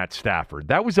trade for Matt Stafford.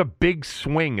 That was a big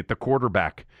swing at the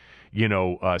quarterback,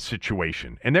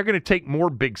 situation. And they're going to take more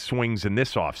big swings in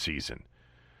this offseason.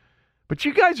 But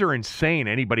you guys are insane,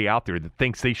 anybody out there that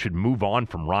thinks they should move on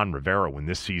from Ron Rivera when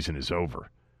this season is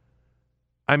over.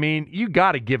 I mean, you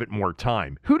got to give it more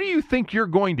time. Who do you think you're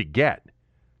going to get?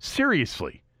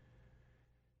 Seriously.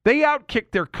 They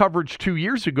outkicked their coverage 2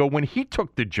 years ago when he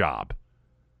took the job.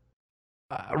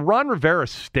 Ron Rivera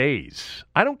stays.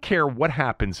 I don't care what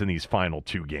happens in these final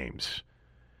 2 games.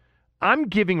 I'm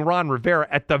giving Ron Rivera,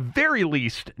 at the very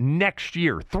least, next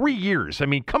year, 3 years. I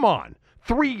mean, come on.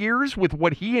 3 years with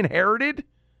what he inherited?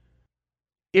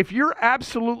 If you're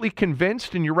absolutely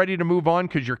convinced and you're ready to move on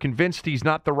because you're convinced he's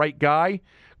not the right guy,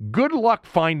 good luck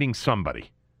finding somebody.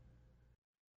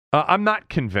 I'm not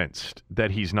convinced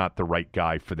that he's not the right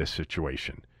guy for this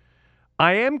situation.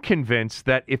 I am convinced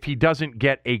that if he doesn't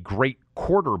get a great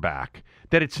quarterback,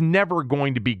 that it's never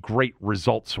going to be great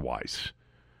results-wise.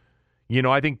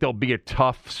 I think they'll be a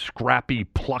tough, scrappy,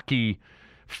 plucky,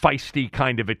 feisty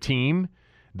kind of a team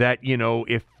that,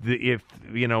 if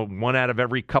one out of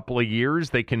every couple of years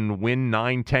they can win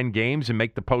 9-10 games and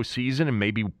make the postseason and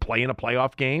maybe play in a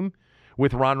playoff game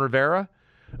with Ron Rivera.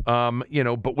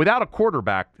 But without a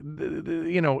quarterback,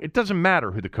 it doesn't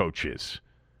matter who the coach is.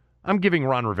 I'm giving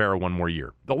Ron Rivera 1 more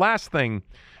year. The last thing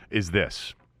is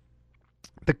this.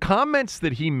 The comments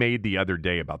that he made the other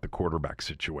day about the quarterback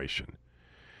situation,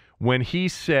 when he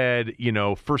said,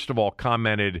 first of all,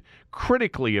 commented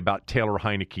critically about Taylor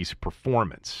Heineke's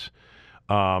performance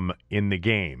in the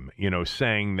game,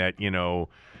 saying that,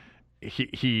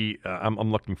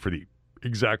 I'm looking for the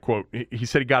exact quote. He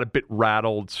said he got a bit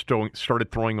rattled,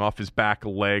 started throwing off his back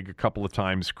leg a couple of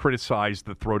times, criticized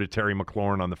the throw to Terry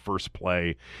McLaurin on the first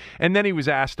play. And then he was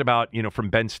asked about, from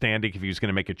Ben Standig, if he was going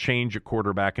to make a change at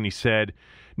quarterback. And he said,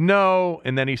 no.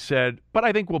 And then he said, but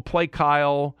I think we'll play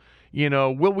Kyle.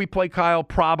 Will we play Kyle?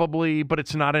 Probably, but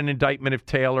it's not an indictment of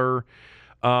Taylor.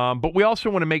 But we also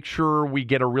want to make sure we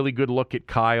get a really good look at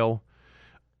Kyle.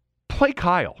 Play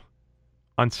Kyle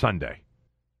on Sunday.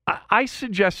 I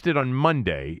suggested on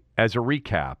Monday as a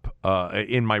recap,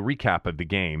 in my recap of the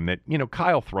game, that,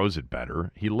 Kyle throws it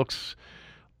better. He looks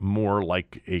more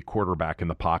like a quarterback in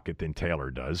the pocket than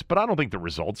Taylor does. But I don't think the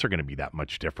results are going to be that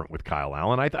much different with Kyle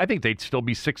Allen. I think they'd still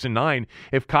be 6-9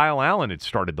 if Kyle Allen had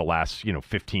started the last,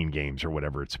 15 games or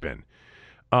whatever it's been.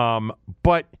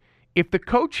 But if the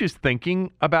coach is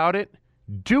thinking about it,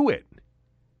 do it.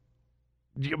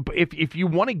 If you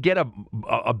want to get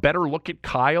a better look at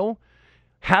Kyle,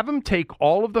 have him take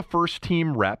all of the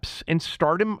first-team reps and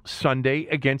start him Sunday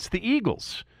against the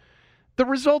Eagles. The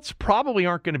results probably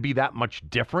aren't going to be that much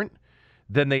different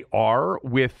than they are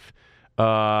with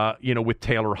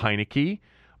Taylor Heineke,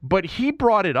 but he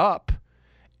brought it up,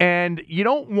 and you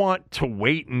don't want to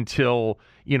wait until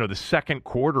the second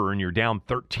quarter and you're down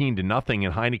 13-0 and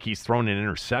Heineke's thrown an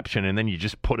interception and then you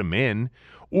just put him in,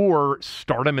 or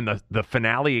start him in the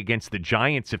finale against the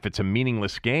Giants if it's a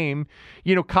meaningless game.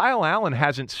 Kyle Allen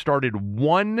hasn't started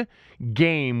one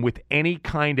game with any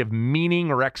kind of meaning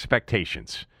or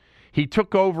expectations. He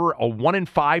took over a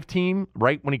 1-5 team,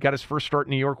 right, when he got his first start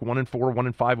in New York, 1-4,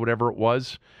 1-5, whatever it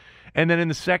was. And then in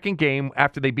the second game,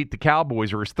 after they beat the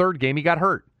Cowboys, or his third game, he got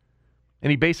hurt. And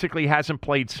he basically hasn't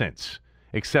played since,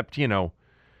 except, in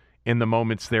the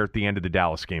moments there at the end of the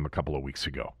Dallas game a couple of weeks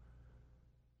ago.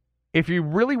 If you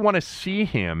really want to see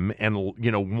him and,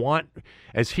 want,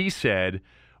 as he said,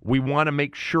 we want to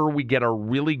make sure we get a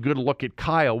really good look at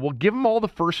Kyle, well, give him all the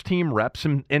first-team reps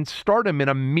and start him in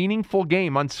a meaningful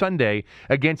game on Sunday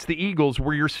against the Eagles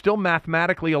where you're still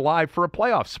mathematically alive for a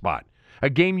playoff spot, a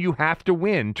game you have to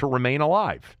win to remain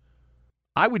alive.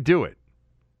 I would do it.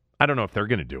 I don't know if they're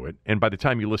going to do it. And by the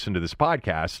time you listen to this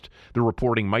podcast, the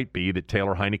reporting might be that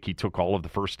Taylor Heineke took all of the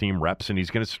first-team reps and he's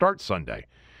going to start Sunday.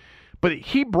 But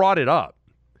he brought it up.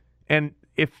 And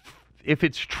if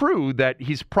it's true that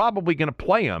he's probably going to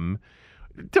play him,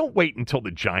 don't wait until the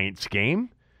Giants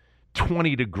game.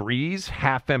 20 degrees,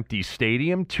 half-empty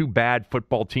stadium, 2 bad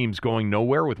football teams going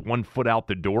nowhere with 1 foot out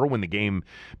the door when the game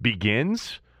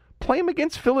begins. Play him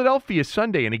against Philadelphia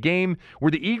Sunday in a game where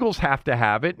the Eagles have to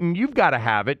have it, and you've got to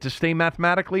have it to stay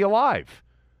mathematically alive.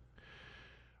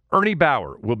 Ernie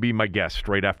Bauer will be my guest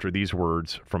right after these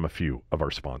words from a few of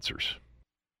our sponsors.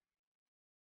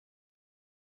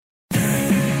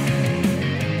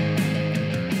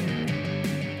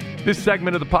 This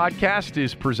segment of the podcast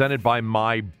is presented by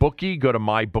MyBookie. Go to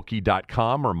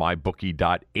mybookie.com or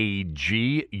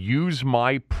mybookie.ag. Use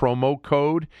my promo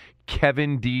code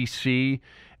KevinDC,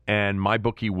 and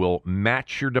MyBookie will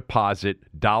match your deposit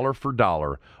dollar for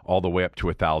dollar all the way up to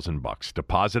 $1,000.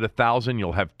 Deposit $1,000,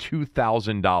 you'll have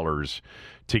 $2,000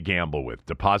 to gamble with.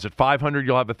 Deposit $500,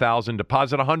 you'll have $1,000.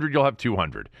 Deposit $100, you'll have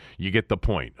 $200. You get the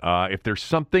point. If there's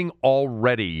something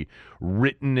already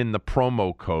written in the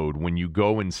promo code when you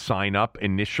go and sign up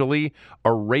initially,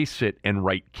 erase it and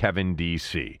write Kevin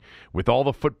DC. With all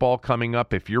the football coming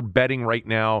up, if you're betting right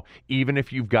now, even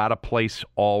if you've got a place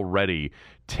already,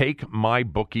 take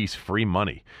MyBookie's free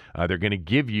money. They're going to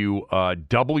give you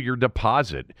double your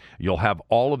deposit. You'll have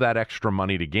all of that extra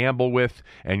money to gamble with,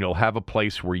 and you'll have a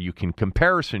place where you can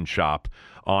comparison shop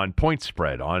on point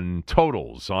spread, on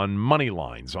totals, on money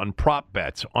lines, on prop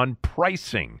bets, on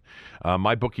pricing.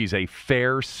 MyBookie's a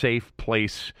fair, safe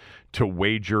place to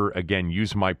wager. Again,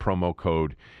 use my promo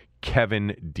code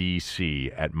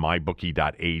KevinDC at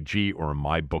mybookie.ag or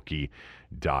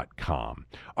mybookie.com.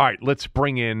 All right, let's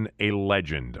bring in a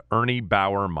legend. Ernie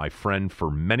Bauer, my friend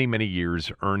for many, many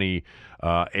years. Ernie,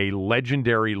 a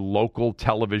legendary local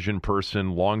television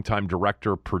person, longtime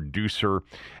director, producer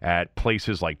at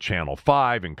places like Channel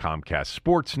 5 and Comcast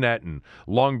Sportsnet, and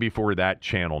long before that,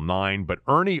 Channel 9. But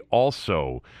Ernie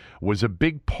also was a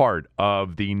big part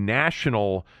of the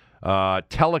national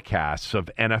telecasts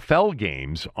of NFL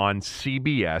games on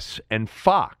CBS and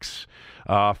Fox.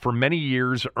 For many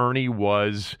years, Ernie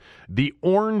was the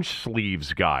orange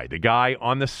sleeves guy, the guy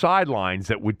on the sidelines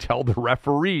that would tell the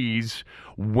referees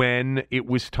when it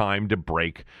was time to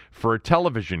break for a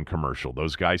television commercial.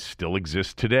 Those guys still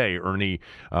exist today. Ernie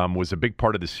was a big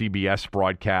part of the CBS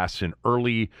broadcasts in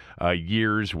early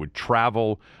years, would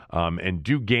travel and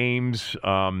do games,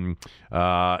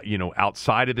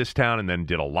 outside of this town, and then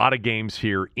did a lot of games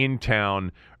here in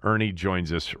town. Ernie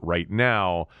joins us right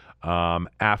now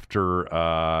after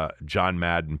John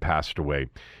Madden passed away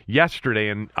yesterday.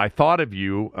 And I thought of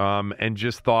you and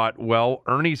just thought, well,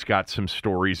 Ernie's got some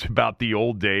stories about the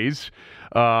old days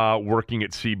working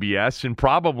at CBS and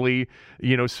probably,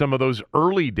 some of those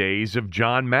early days of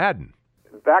John Madden.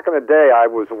 Back in the day, I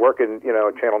was working,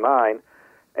 at Channel 9,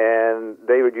 and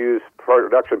they would use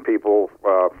production people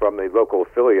from the local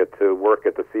affiliate to work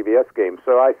at the CBS game.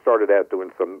 So I started out doing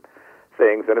some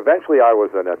things, and eventually I was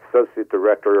an associate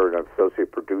director or an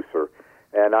associate producer,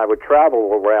 and I would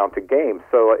travel around to games.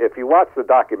 So if you watch the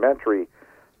documentary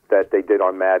that they did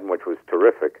on Madden, which was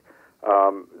terrific,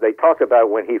 they talk about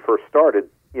when he first started.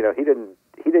 He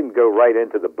didn't go right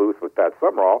into the booth with Pat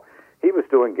Summerall. He was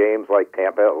doing games like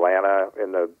Tampa, Atlanta,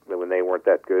 when they weren't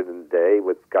that good in the day,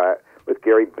 with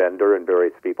Gary Bender and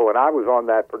various people, and I was on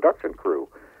that production crew.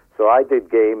 So I did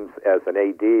games as an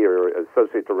AD or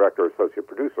associate director, associate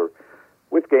producer,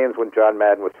 with games when John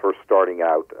Madden was first starting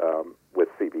out with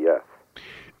CBS.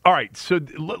 All right, so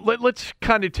let's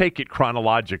kind of take it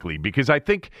chronologically, because I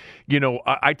think,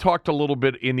 I talked a little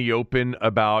bit in the open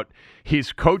about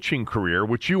his coaching career,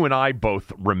 which you and I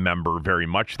both remember very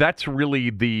much. That's really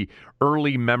the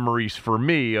early memories for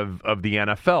me of the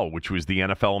NFL, which was the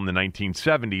NFL in the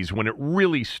 1970s when it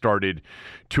really started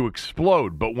to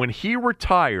explode. But when he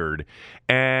retired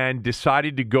and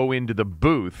decided to go into the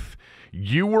booth,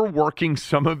 you were working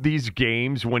some of these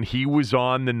games when he was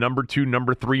on the number 2,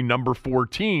 number 3, number 4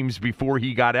 teams before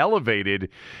he got elevated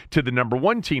to the number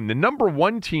 1 team. The number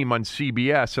 1 team on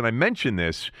CBS, and I mentioned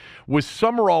this, was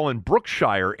Summerall and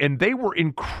Brookshire, and they were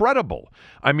incredible.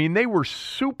 I mean, they were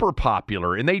super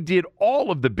popular, and they did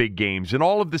all of the big games and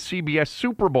all of the CBS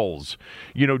Super Bowls,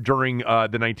 during the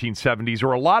 1970s,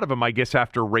 or a lot of them, I guess,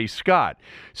 after Ray Scott.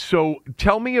 So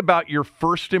tell me about your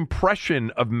first impression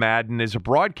of Madden as a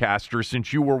broadcaster,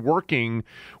 since you were working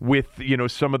with,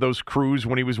 some of those crews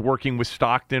when he was working with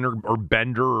Stockton or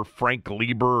Bender or Frank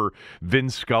Lieber or Vin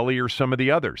Scully or some of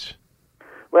the others.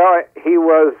 Well, he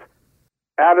was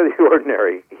out of the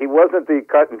ordinary. He wasn't the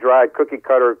cut and dried cookie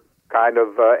cutter kind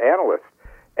of analyst.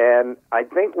 And I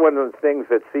think one of the things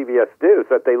that CBS did is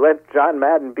that they let John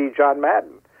Madden be John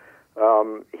Madden.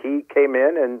 He came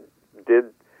in and did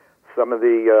some of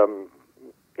the,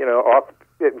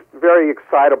 very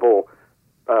excitable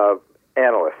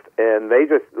analyst, and they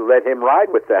just let him ride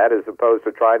with that as opposed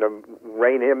to trying to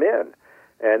rein him in.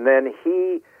 And then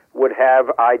he would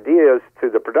have ideas to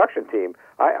the production team.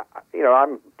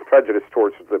 I'm prejudiced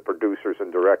towards the producers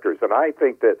and directors, and I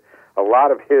think that a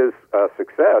lot of his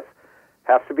success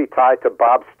has to be tied to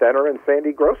Bob Stenner and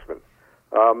Sandy Grossman,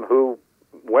 who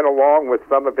went along with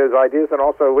some of his ideas and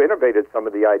also innovated some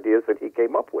of the ideas that he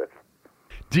came up with.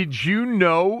 Did you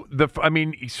know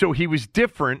so he was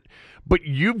different, but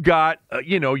you've got,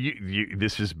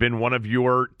 this has been one of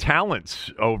your talents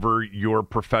over your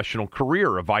professional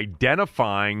career of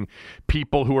identifying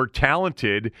people who are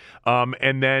talented,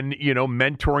 and then,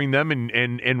 mentoring them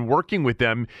and working with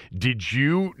them. Did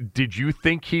you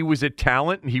think he was a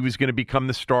talent and he was going to become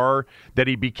the star that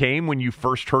he became when you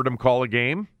first heard him call a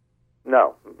game?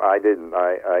 No, I didn't.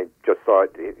 I just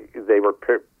thought they were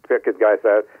picking guys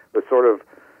that was sort of,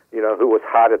 who was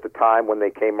hot at the time when they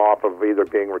came off of either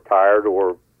being retired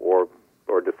or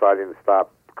deciding to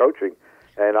stop coaching.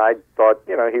 And I thought,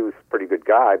 he was a pretty good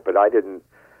guy, but I didn't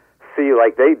see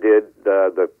like they did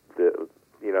the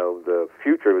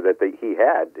future that he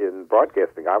had in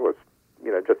broadcasting. I was,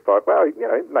 just thought, well,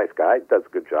 nice guy, does a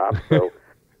good job. So,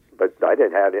 but I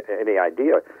didn't have any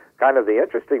idea. Kind of the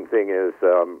interesting thing is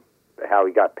how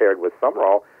he got paired with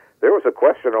Summerall. There was a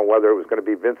question on whether it was going to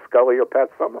be Vince Scully or Pat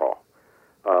Summerall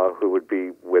who would be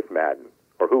with Madden,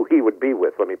 or who he would be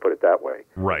with, let me put it that way.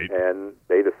 Right. And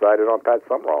they decided on Pat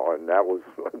Summerall, and that was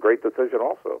a great decision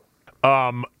also.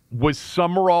 Was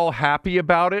Summerall happy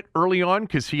about it early on?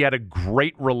 Because he had a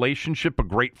great relationship, a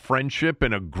great friendship,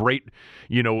 and a great,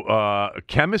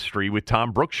 chemistry with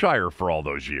Tom Brookshire for all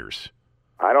those years.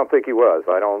 I don't think he was.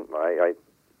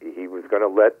 He was going to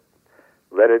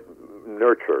let it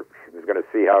nurture. He was going to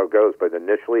see how it goes. But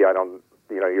initially,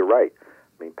 you're right.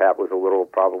 I mean, Pat was a little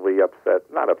probably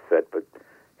not upset, but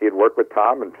he had worked with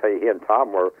Tom, and he and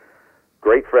Tom were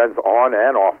great friends on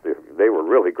and off. They were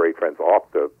really great friends off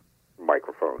the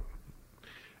microphone.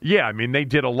 Yeah, I mean, they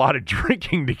did a lot of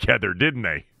drinking together, didn't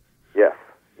they? Yes,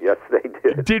 they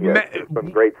did. Some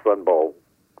great Sun Bowl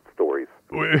stories.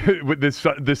 With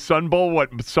the Sun Bowl, what,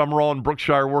 Summerall and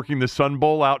Brookshire working the Sun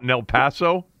Bowl out in El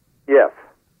Paso? Yes.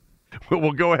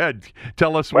 Well, go ahead.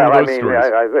 Tell us one of those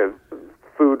stories.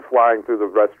 Food flying through the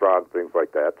restaurant, things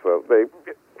like that. So they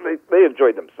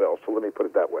enjoyed themselves. So let me put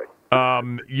it that way.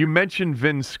 You mentioned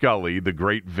Vin Scully, the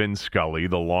great Vin Scully,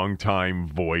 the longtime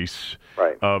voice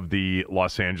of the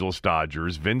Los Angeles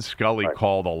Dodgers. Vin Scully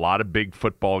called a lot of big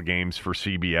football games for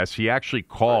CBS. He actually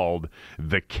called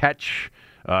the catch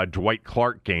Dwight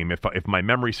Clark game. If my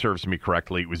memory serves me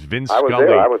correctly, it was Vin Scully. I was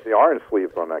there. I was the orange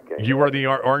sleeves on that game. You were the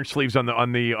orange sleeves on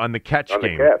the catch game.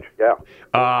 On the catch, yeah.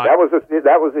 That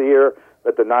was the year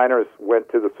that the Niners went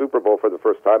to the Super Bowl for the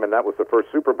first time, and that was the first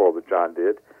Super Bowl that John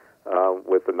did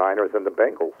with the Niners and the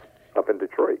Bengals up in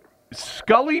Detroit.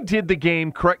 Scully did the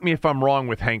game, correct me if I'm wrong,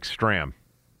 with Hank Stram.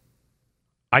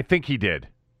 I think he did.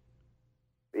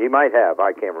 He might have.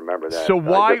 I can't remember that. So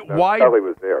why Scully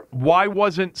was there. Why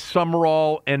wasn't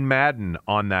Summerall and Madden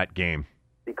on that game?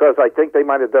 Because I think they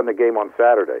might have done the game on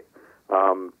Saturday.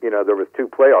 There was 2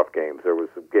 playoff games. There was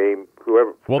a game,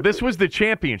 whoever... Well, this was the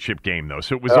championship game, though,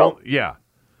 so it was...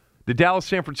 The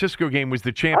Dallas-San Francisco game was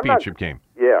the championship game.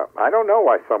 Yeah, I don't know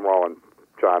why Summerall and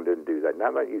John didn't do that.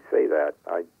 Now that you say that,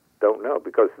 I don't know,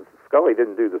 because Scully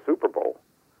didn't do the Super Bowl.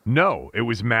 No, it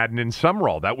was Madden and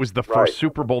Summerall. That was the first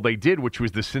Super Bowl they did, which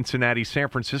was the Cincinnati-San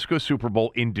Francisco Super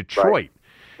Bowl in Detroit.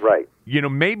 Right.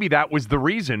 Maybe that was the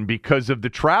reason, because of the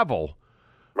travel.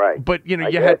 Right. But you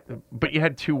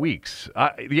had 2 weeks.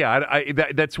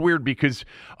 That's weird, because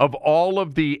of all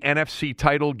of the NFC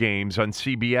title games on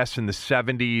CBS in the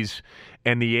 70s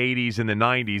and the 80s and the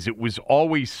 90s, it was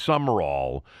always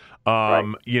Summerall.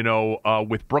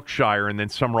 With Brookshire, and then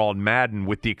Summerall and Madden,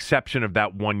 with the exception of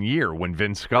that 1 year when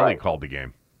Vin Scully called the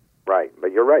game. Right,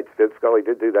 but you're right. Vin Scully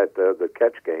did do that the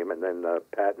catch game, and then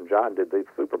Pat and John did the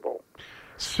Super Bowl.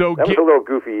 So that was a little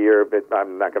goofy year, but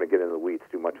I'm not going to get into the weeds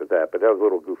too much with that. But that was a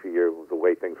little goofy year with the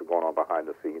way things were going on behind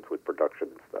the scenes with production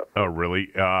and stuff. Oh,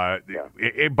 really?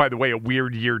 By the way, a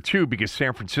weird year too, because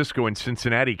San Francisco and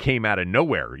Cincinnati came out of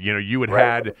nowhere. You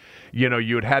had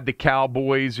the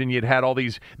Cowboys, and you'd had all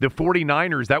these. The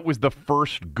 49ers. That was the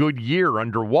first good year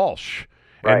under Walsh,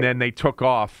 and then they took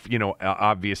off.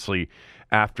 Obviously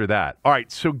after that. All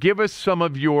right. So give us some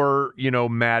of your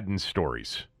Madden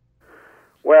stories.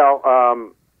 Well,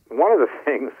 one of the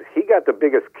things, he got the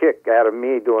biggest kick out of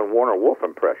me doing Warner Wolf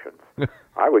impressions.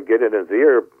 I would get in his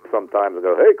ear sometimes and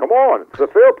go, "Hey, come on, it's the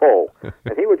fair pole."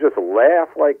 And he would just laugh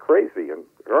like crazy. And,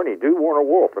 "Ernie, do Warner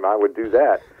Wolf," and I would do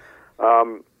that.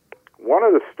 One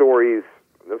of the stories,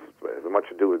 this has as much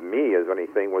to do with me as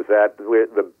anything, was that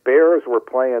the Bears were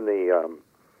playing the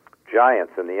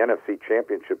Giants in the NFC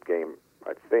Championship game,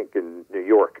 I think, in New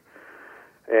York.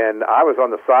 And I was on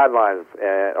the sidelines,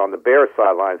 on the Bears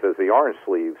sidelines as the orange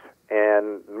sleeves,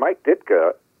 and Mike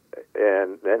Ditka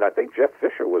and I think Jeff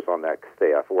Fisher was on that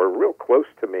staff, were real close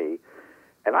to me,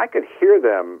 and I could hear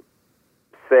them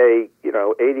say,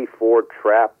 84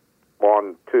 trap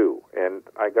on 2, and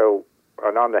I go,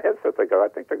 and on the headset they go, I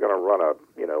think they're going to run a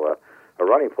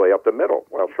running play up the middle.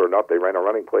 Well, sure enough, they ran a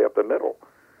running play up the middle.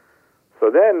 So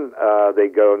then they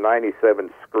go 97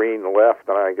 screen left,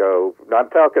 and I go, I'm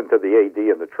talking to the AD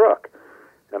in the truck,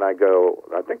 and I go,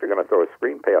 I think they're going to throw a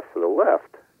screen pass to the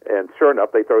left. And sure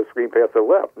enough, they throw a screen pass to the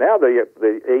left. Now the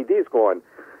AD's going,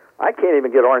 I can't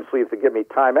even get Orange Sleeves to give me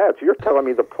timeouts. You're telling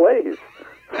me the plays.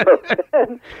 So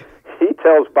then he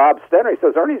tells Bob Stenner, he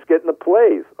says, Ernie's getting the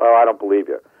plays. Oh, I don't believe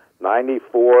you.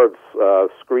 94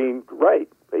 screen right.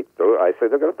 I say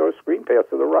they're going to throw a screen pass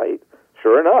to the right.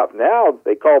 Sure enough, now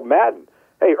they called Madden.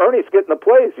 Hey, Ernie's getting the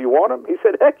plays. You want him? He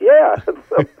said, heck yeah. So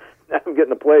now I'm getting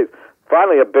the plays.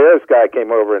 Finally, a Bears guy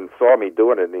came over and saw me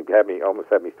doing it, and he almost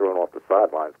had me thrown off the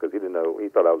sidelines because he didn't know. He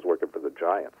thought I was working for the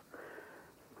Giants.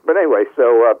 But anyway,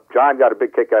 so John got a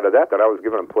big kick out of that I was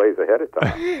giving him plays ahead of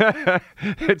time.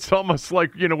 It's almost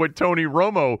like, what Tony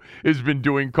Romo has been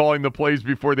doing, calling the plays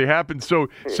before they happen. So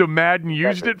Madden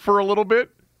used it for a little bit?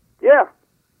 Yeah.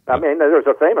 I mean, there's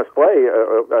a famous play.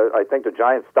 I think the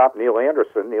Giants stopped Neil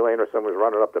Anderson. Neil Anderson was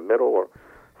running up the middle or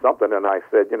something, and I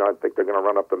said, I think they're going to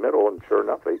run up the middle, and sure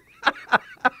enough, they...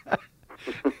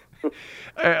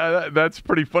 That's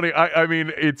pretty funny. I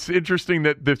mean, it's interesting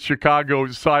that the Chicago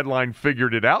sideline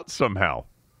figured it out somehow.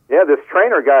 Yeah, this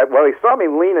trainer guy, well, he saw me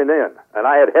leaning in, and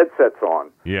I had headsets on.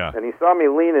 Yeah. And he saw me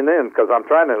leaning in because I'm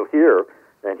trying to hear,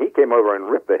 and he came over and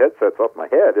ripped the headsets off my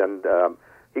head, and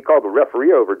he called the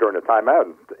referee over during the timeout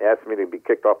and asked me to be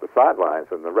kicked off the sidelines,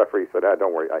 and the referee said,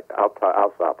 don't worry,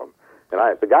 I'll stop him. And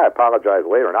the guy apologized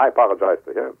later, and I apologized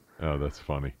to him. Oh, that's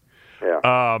funny. Yeah.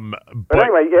 But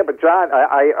anyway, but John,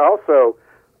 I also,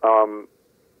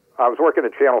 I was working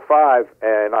at Channel 5,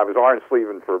 and I was orange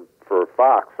sleeving for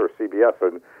Fox or CBS,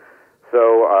 and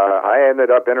so I ended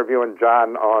up interviewing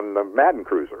John on the Madden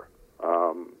Cruiser,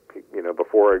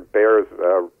 before Bears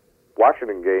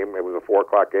Washington game. It was a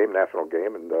 4:00 game, national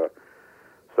game, and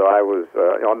so I was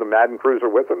on the Madden Cruiser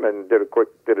with him and did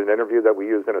an interview that we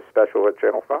used in a special at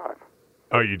Channel 5.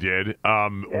 Oh, you did?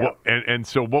 Yeah. And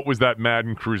so what was that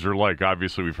Madden Cruiser like?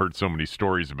 Obviously, we've heard so many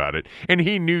stories about it. And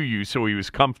he knew you, so he was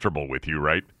comfortable with you,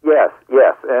 right? Yes.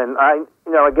 And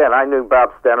I knew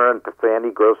Bob Stenner and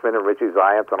Sandy Grossman and Richie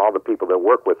Zients and all the people that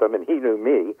work with him, and he knew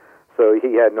me, so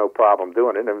he had no problem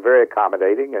doing it, and very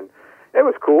accommodating, and it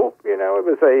was cool. It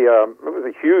was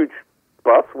a huge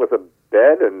bus with a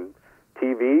bed and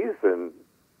TVs and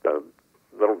a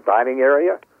little dining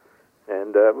area.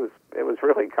 And it was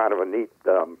really kind of a neat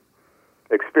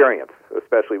experience,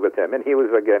 especially with him. And he was,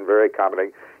 again, very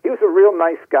accommodating. He was a real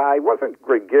nice guy. He wasn't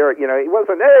gregarious. He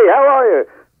wasn't, hey, how are you,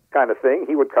 kind of thing.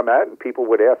 He would come out and people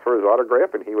would ask for his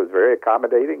autograph, and he was very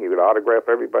accommodating. He would autograph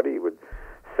everybody. He would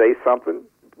say something.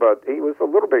 But he was a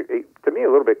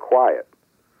litlittle bit quiet.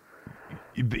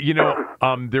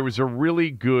 There was a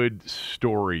really good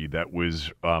story that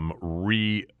was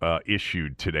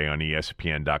reissued today on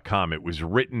ESPN.com. It was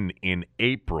written in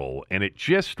April, and it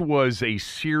just was a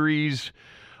series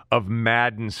of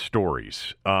Madden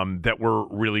stories that were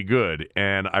really good.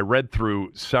 And I read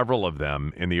through several of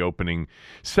them in the opening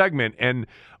segment. And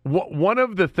one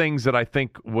of the things that I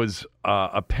think was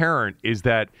apparent is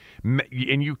that,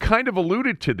 and you kind of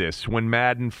alluded to this when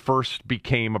Madden first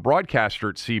became a broadcaster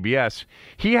at CBS,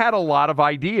 he had a lot of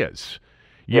ideas.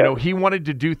 He wanted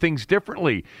to do things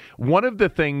differently. One of the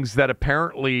things that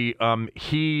apparently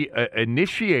he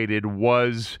initiated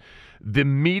was the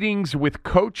meetings with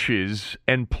coaches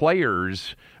and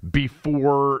players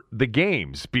before the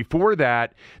games. Before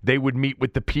that, they would meet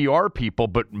with the PR people,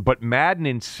 but Madden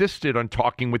insisted on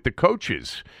talking with the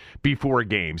coaches before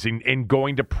games and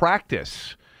going to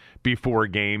practice before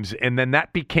games, and then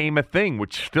that became a thing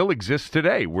which still exists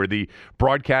today, where the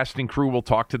broadcasting crew will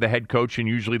talk to the head coach and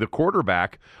usually the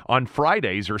quarterback on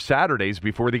Fridays or Saturdays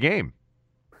before the game.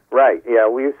 Right, yeah,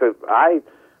 I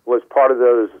was part of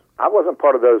those. I wasn't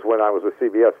part of those when I was with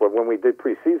CBS, but when we did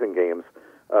preseason games,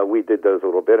 we did those a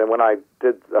little bit. And when I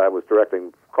was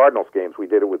directing Cardinals games, we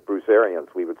did it with Bruce Arians.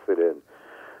 We would sit in.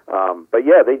 But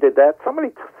yeah, they did that. Somebody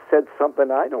said something,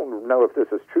 I don't know if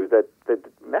this is true, that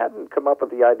Madden come up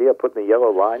with the idea of putting the yellow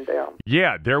line down.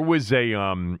 Yeah, there was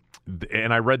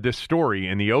and I read this story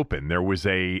in the open. There was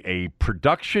a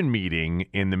production meeting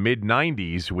in the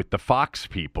mid-'90s with the Fox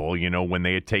people, when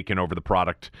they had taken over the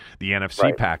product, the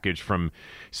NFC package from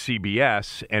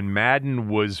CBS, and Madden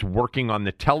was working on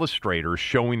the telestrator,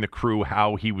 showing the crew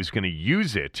how he was going to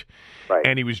use it. Right.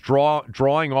 And he was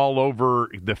drawing all over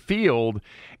the field,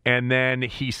 And then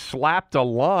he slapped a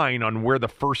line on where the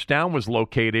first down was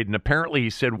located. And apparently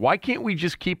he said, why can't we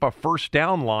just keep a first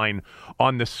down line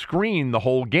on the screen the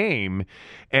whole game?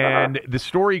 And the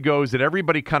story goes that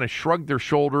everybody kind of shrugged their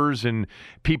shoulders, and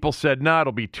people said, no,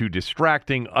 it'll be too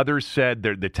distracting. Others said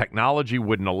the technology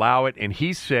wouldn't allow it. And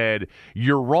he said,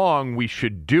 you're wrong, we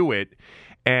should do it.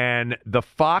 And the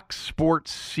Fox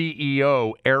Sports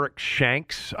CEO, Eric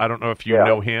Shanks, I don't know if you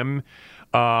know him,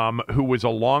 who was a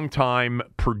longtime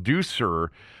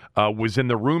producer, was in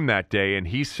the room that day, and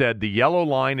he said the yellow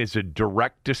line is a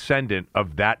direct descendant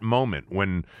of that moment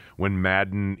when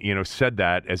Madden, said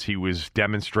that as he was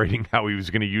demonstrating how he was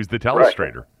going to use the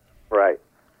telestrator. Right.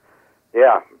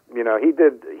 Yeah.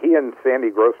 He and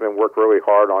Sandy Grossman worked really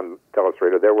hard on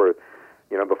telestrator. There were,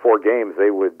 before games,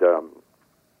 they would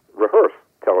rehearse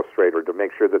telestrator to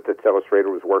make sure that the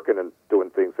telestrator was working and doing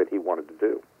things that he wanted to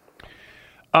do.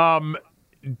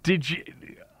 Did you,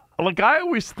 I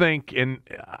always think, and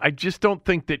I just don't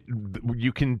think that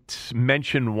you can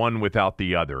mention one without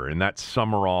the other, and that's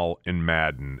Summerall and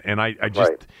Madden. And I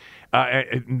just,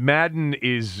 Madden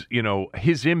is,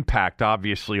 his impact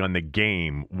obviously on the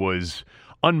game was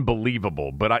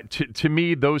unbelievable. But to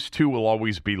me, those two will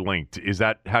always be linked. Is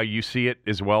that how you see it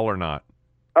as well or not?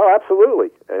 Oh, absolutely.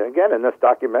 And again, in this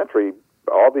documentary,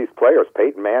 all these players,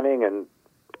 Peyton Manning and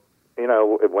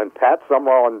when Pat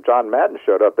Summerall and John Madden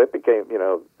showed up, it became,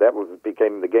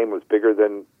 the game was bigger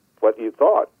than what you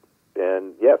thought.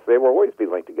 And yes, they will always be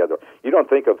linked together. You don't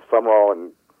think of Summerall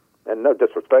and no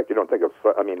disrespect, you don't think of,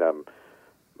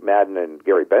 Madden and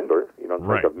Gary Bender. You don't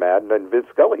think of Madden and Vince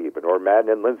Scully even, or Madden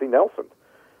and Lindsey Nelson.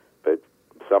 But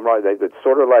Summerall, it's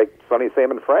sort of like Sonny,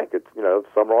 Sam, and Frank. It's,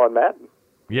 Summerall and Madden.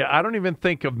 Yeah, I don't even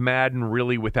think of Madden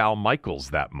really with Al Michaels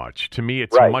that much. To me,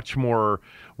 it's much more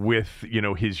with,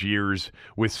 his years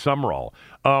with Summerall.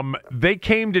 They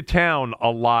came to town a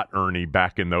lot, Ernie,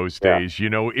 back in those days.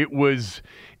 It was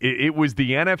the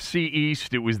NFC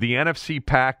East, it was the NFC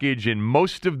package, and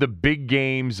most of the big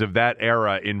games of that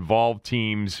era involved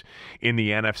teams in the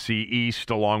NFC East,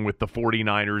 along with the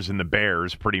 49ers and the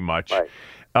Bears, pretty much. Right.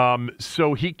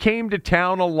 So he came to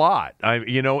town a lot,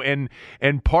 and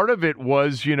part of it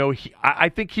was, I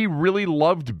think he really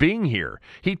loved being here.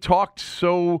 He talked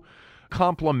so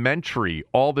complimentary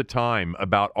all the time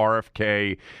about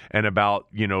RFK and about,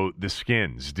 the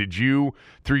Skins. Did you,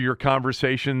 through your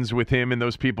conversations with him and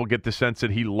those people, get the sense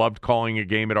that he loved calling a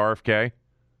game at RFK?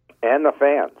 And the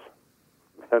fans.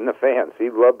 He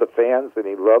loved the fans, and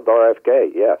he loved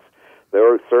RFK, yes. There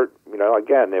were certain,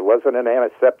 again, it wasn't an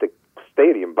antiseptic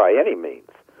stadium by any means,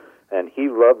 and he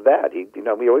loved that.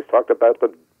 We always talked about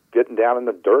the getting down in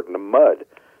the dirt and the mud,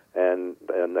 and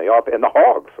the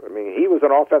hogs. I mean, he was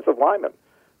an offensive lineman,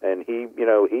 and he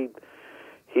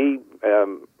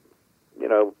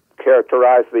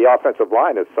characterized the offensive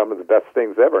line as some of the best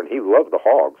things ever, and he loved the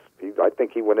hogs. I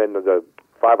think he went into the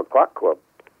 5 o'clock club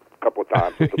a couple of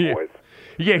times with the boys.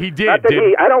 Yeah, he did. I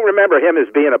don't remember him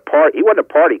as being a party. He wasn't a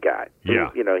party guy. Yeah,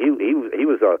 he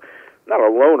was not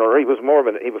a loner. He was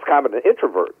he was kind of an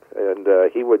introvert, and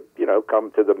he would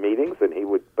come to the meetings, and he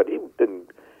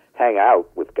didn't hang out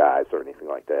with guys or anything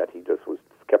like that. He just was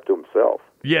kept to himself.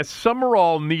 Yes,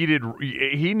 Summerall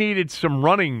needed some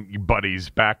running buddies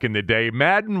back in the day.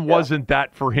 Madden wasn't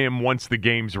that for him once the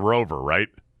games were over, right?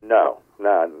 No.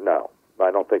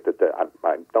 I don't think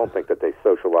that they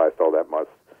socialized all that much,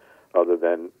 other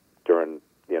than during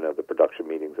the production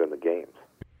meetings and the games.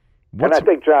 And I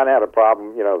think John had a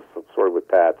problem, sort of with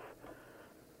Pat's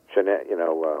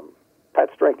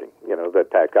drinking, that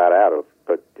Pat got out of.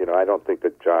 But I don't think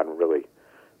that John really.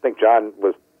 I think John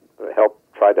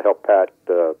tried to help Pat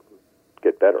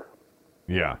get better.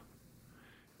 Yeah.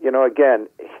 Again,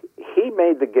 he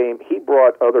made the game. He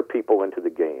brought other people into the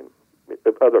game,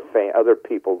 other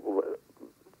people,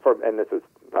 and this is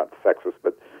not sexist,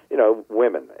 but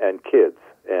women and kids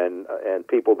and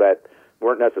people that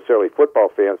weren't necessarily football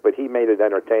fans, but he made it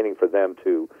entertaining for them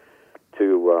to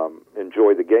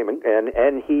enjoy the game, and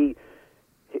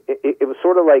it was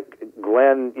sort of like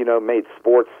Glenn, made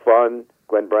sports fun.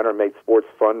 Glenn Brenner made sports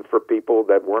fun for people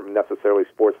that weren't necessarily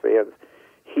sports fans.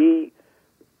 He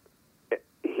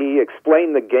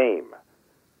explained the game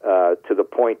to the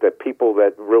point that people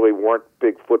that really weren't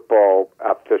big football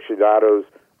aficionados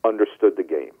understood the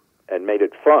game and made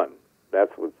it fun.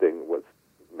 That's what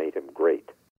made him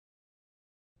great.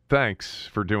 Thanks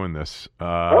for doing this.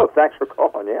 Thanks for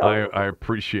calling. Yeah, I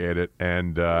appreciate it,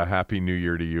 and Happy New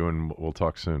Year to you, and we'll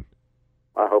talk soon.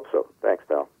 I hope so. Thanks,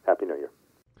 pal. Happy New Year.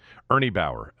 Ernie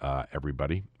Bauer,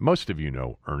 everybody. Most of you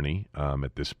know Ernie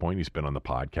at this point. He's been on the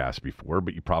podcast before,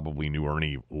 but you probably knew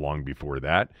Ernie long before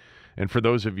that. And for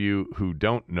those of you who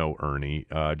don't know Ernie,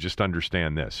 just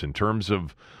understand this. In terms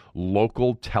of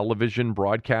local television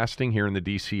broadcasting here in the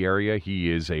D.C. area,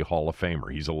 he is a Hall of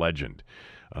Famer. He's a legend.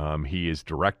 He has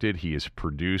directed, he has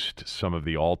produced some of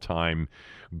the all-time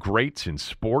greats in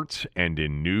sports and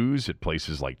in news at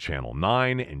places like Channel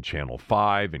 9 and Channel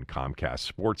 5 and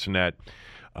Comcast Sportsnet.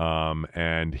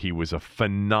 And he was a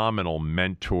phenomenal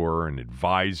mentor and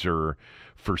advisor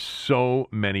for so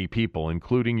many people,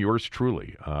 including yours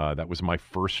truly. That was my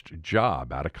first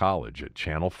job out of college at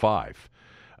Channel 5.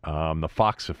 The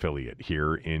Fox affiliate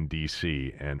here in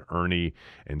D.C., and Ernie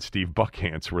and Steve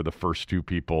Buckhantz were the first two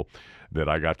people that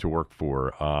I got to work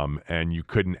for, and you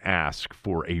couldn't ask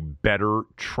for a better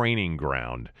training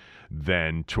ground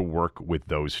than to work with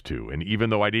those two. And even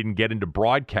though I didn't get into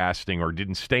broadcasting or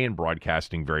didn't stay in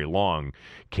broadcasting very long,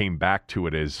 came back to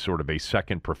it as sort of a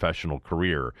second professional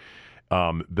career,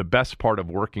 the best part of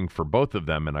working for both of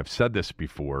them, and I've said this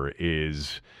before,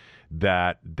 is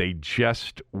that they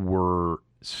just were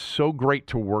so great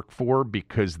to work for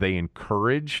because they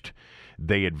encouraged,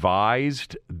 they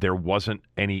advised, there wasn't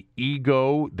any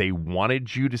ego, they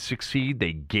wanted you to succeed,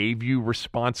 they gave you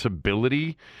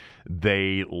responsibility,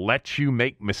 they let you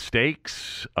make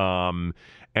mistakes, and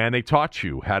they taught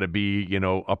you how to be,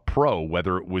 a pro,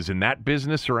 whether it was in that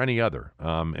business or any other.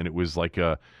 And it was like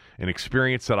an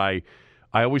experience that I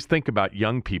always think about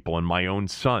young people and my own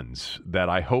sons, that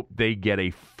I hope they get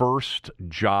a first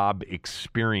job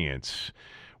experience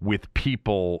with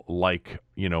people like,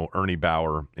 Ernie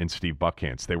Bauer and Steve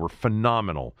Buckhantz. They were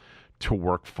phenomenal to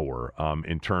work for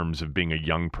in terms of being a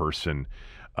young person,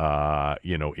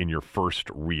 in your first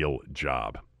real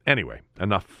job. Anyway,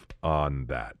 enough on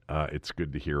that. It's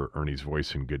good to hear Ernie's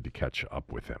voice and good to catch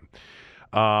up with him.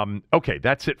 Okay,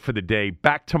 that's it for the day.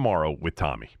 Back tomorrow with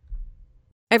Tommy.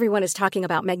 Everyone is talking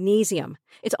about magnesium.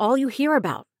 It's all you hear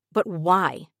about. But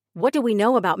why? What do we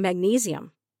know about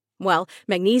magnesium? Well,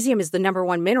 magnesium is the number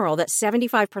one mineral that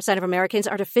 75% of Americans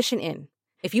are deficient in.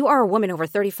 If you are a woman over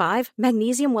 35,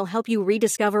 magnesium will help you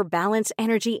rediscover balance,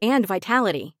 energy, and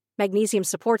vitality. Magnesium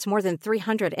supports more than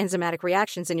 300 enzymatic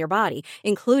reactions in your body,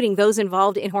 including those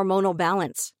involved in hormonal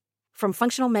balance. From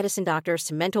functional medicine doctors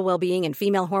to mental well-being and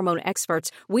female hormone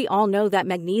experts, we all know that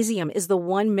magnesium is the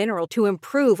one mineral to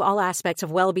improve all aspects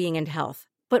of well-being and health.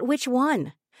 But which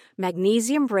one?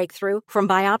 Magnesium Breakthrough from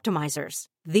Bioptimizers,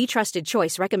 the trusted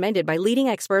choice recommended by leading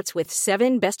experts with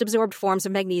 7 best-absorbed forms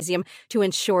of magnesium to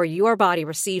ensure your body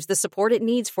receives the support it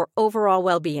needs for overall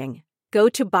well-being. Go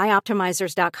to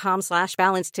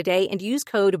bioptimizers.com/balance today and use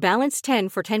code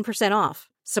BALANCE10 for 10% off.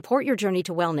 Support your journey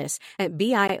to wellness at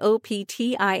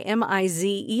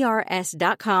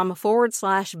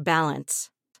bioptimizers.com/balance.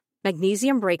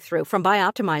 Magnesium Breakthrough from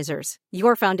Bioptimizers,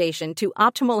 your foundation to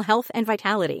optimal health and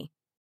vitality.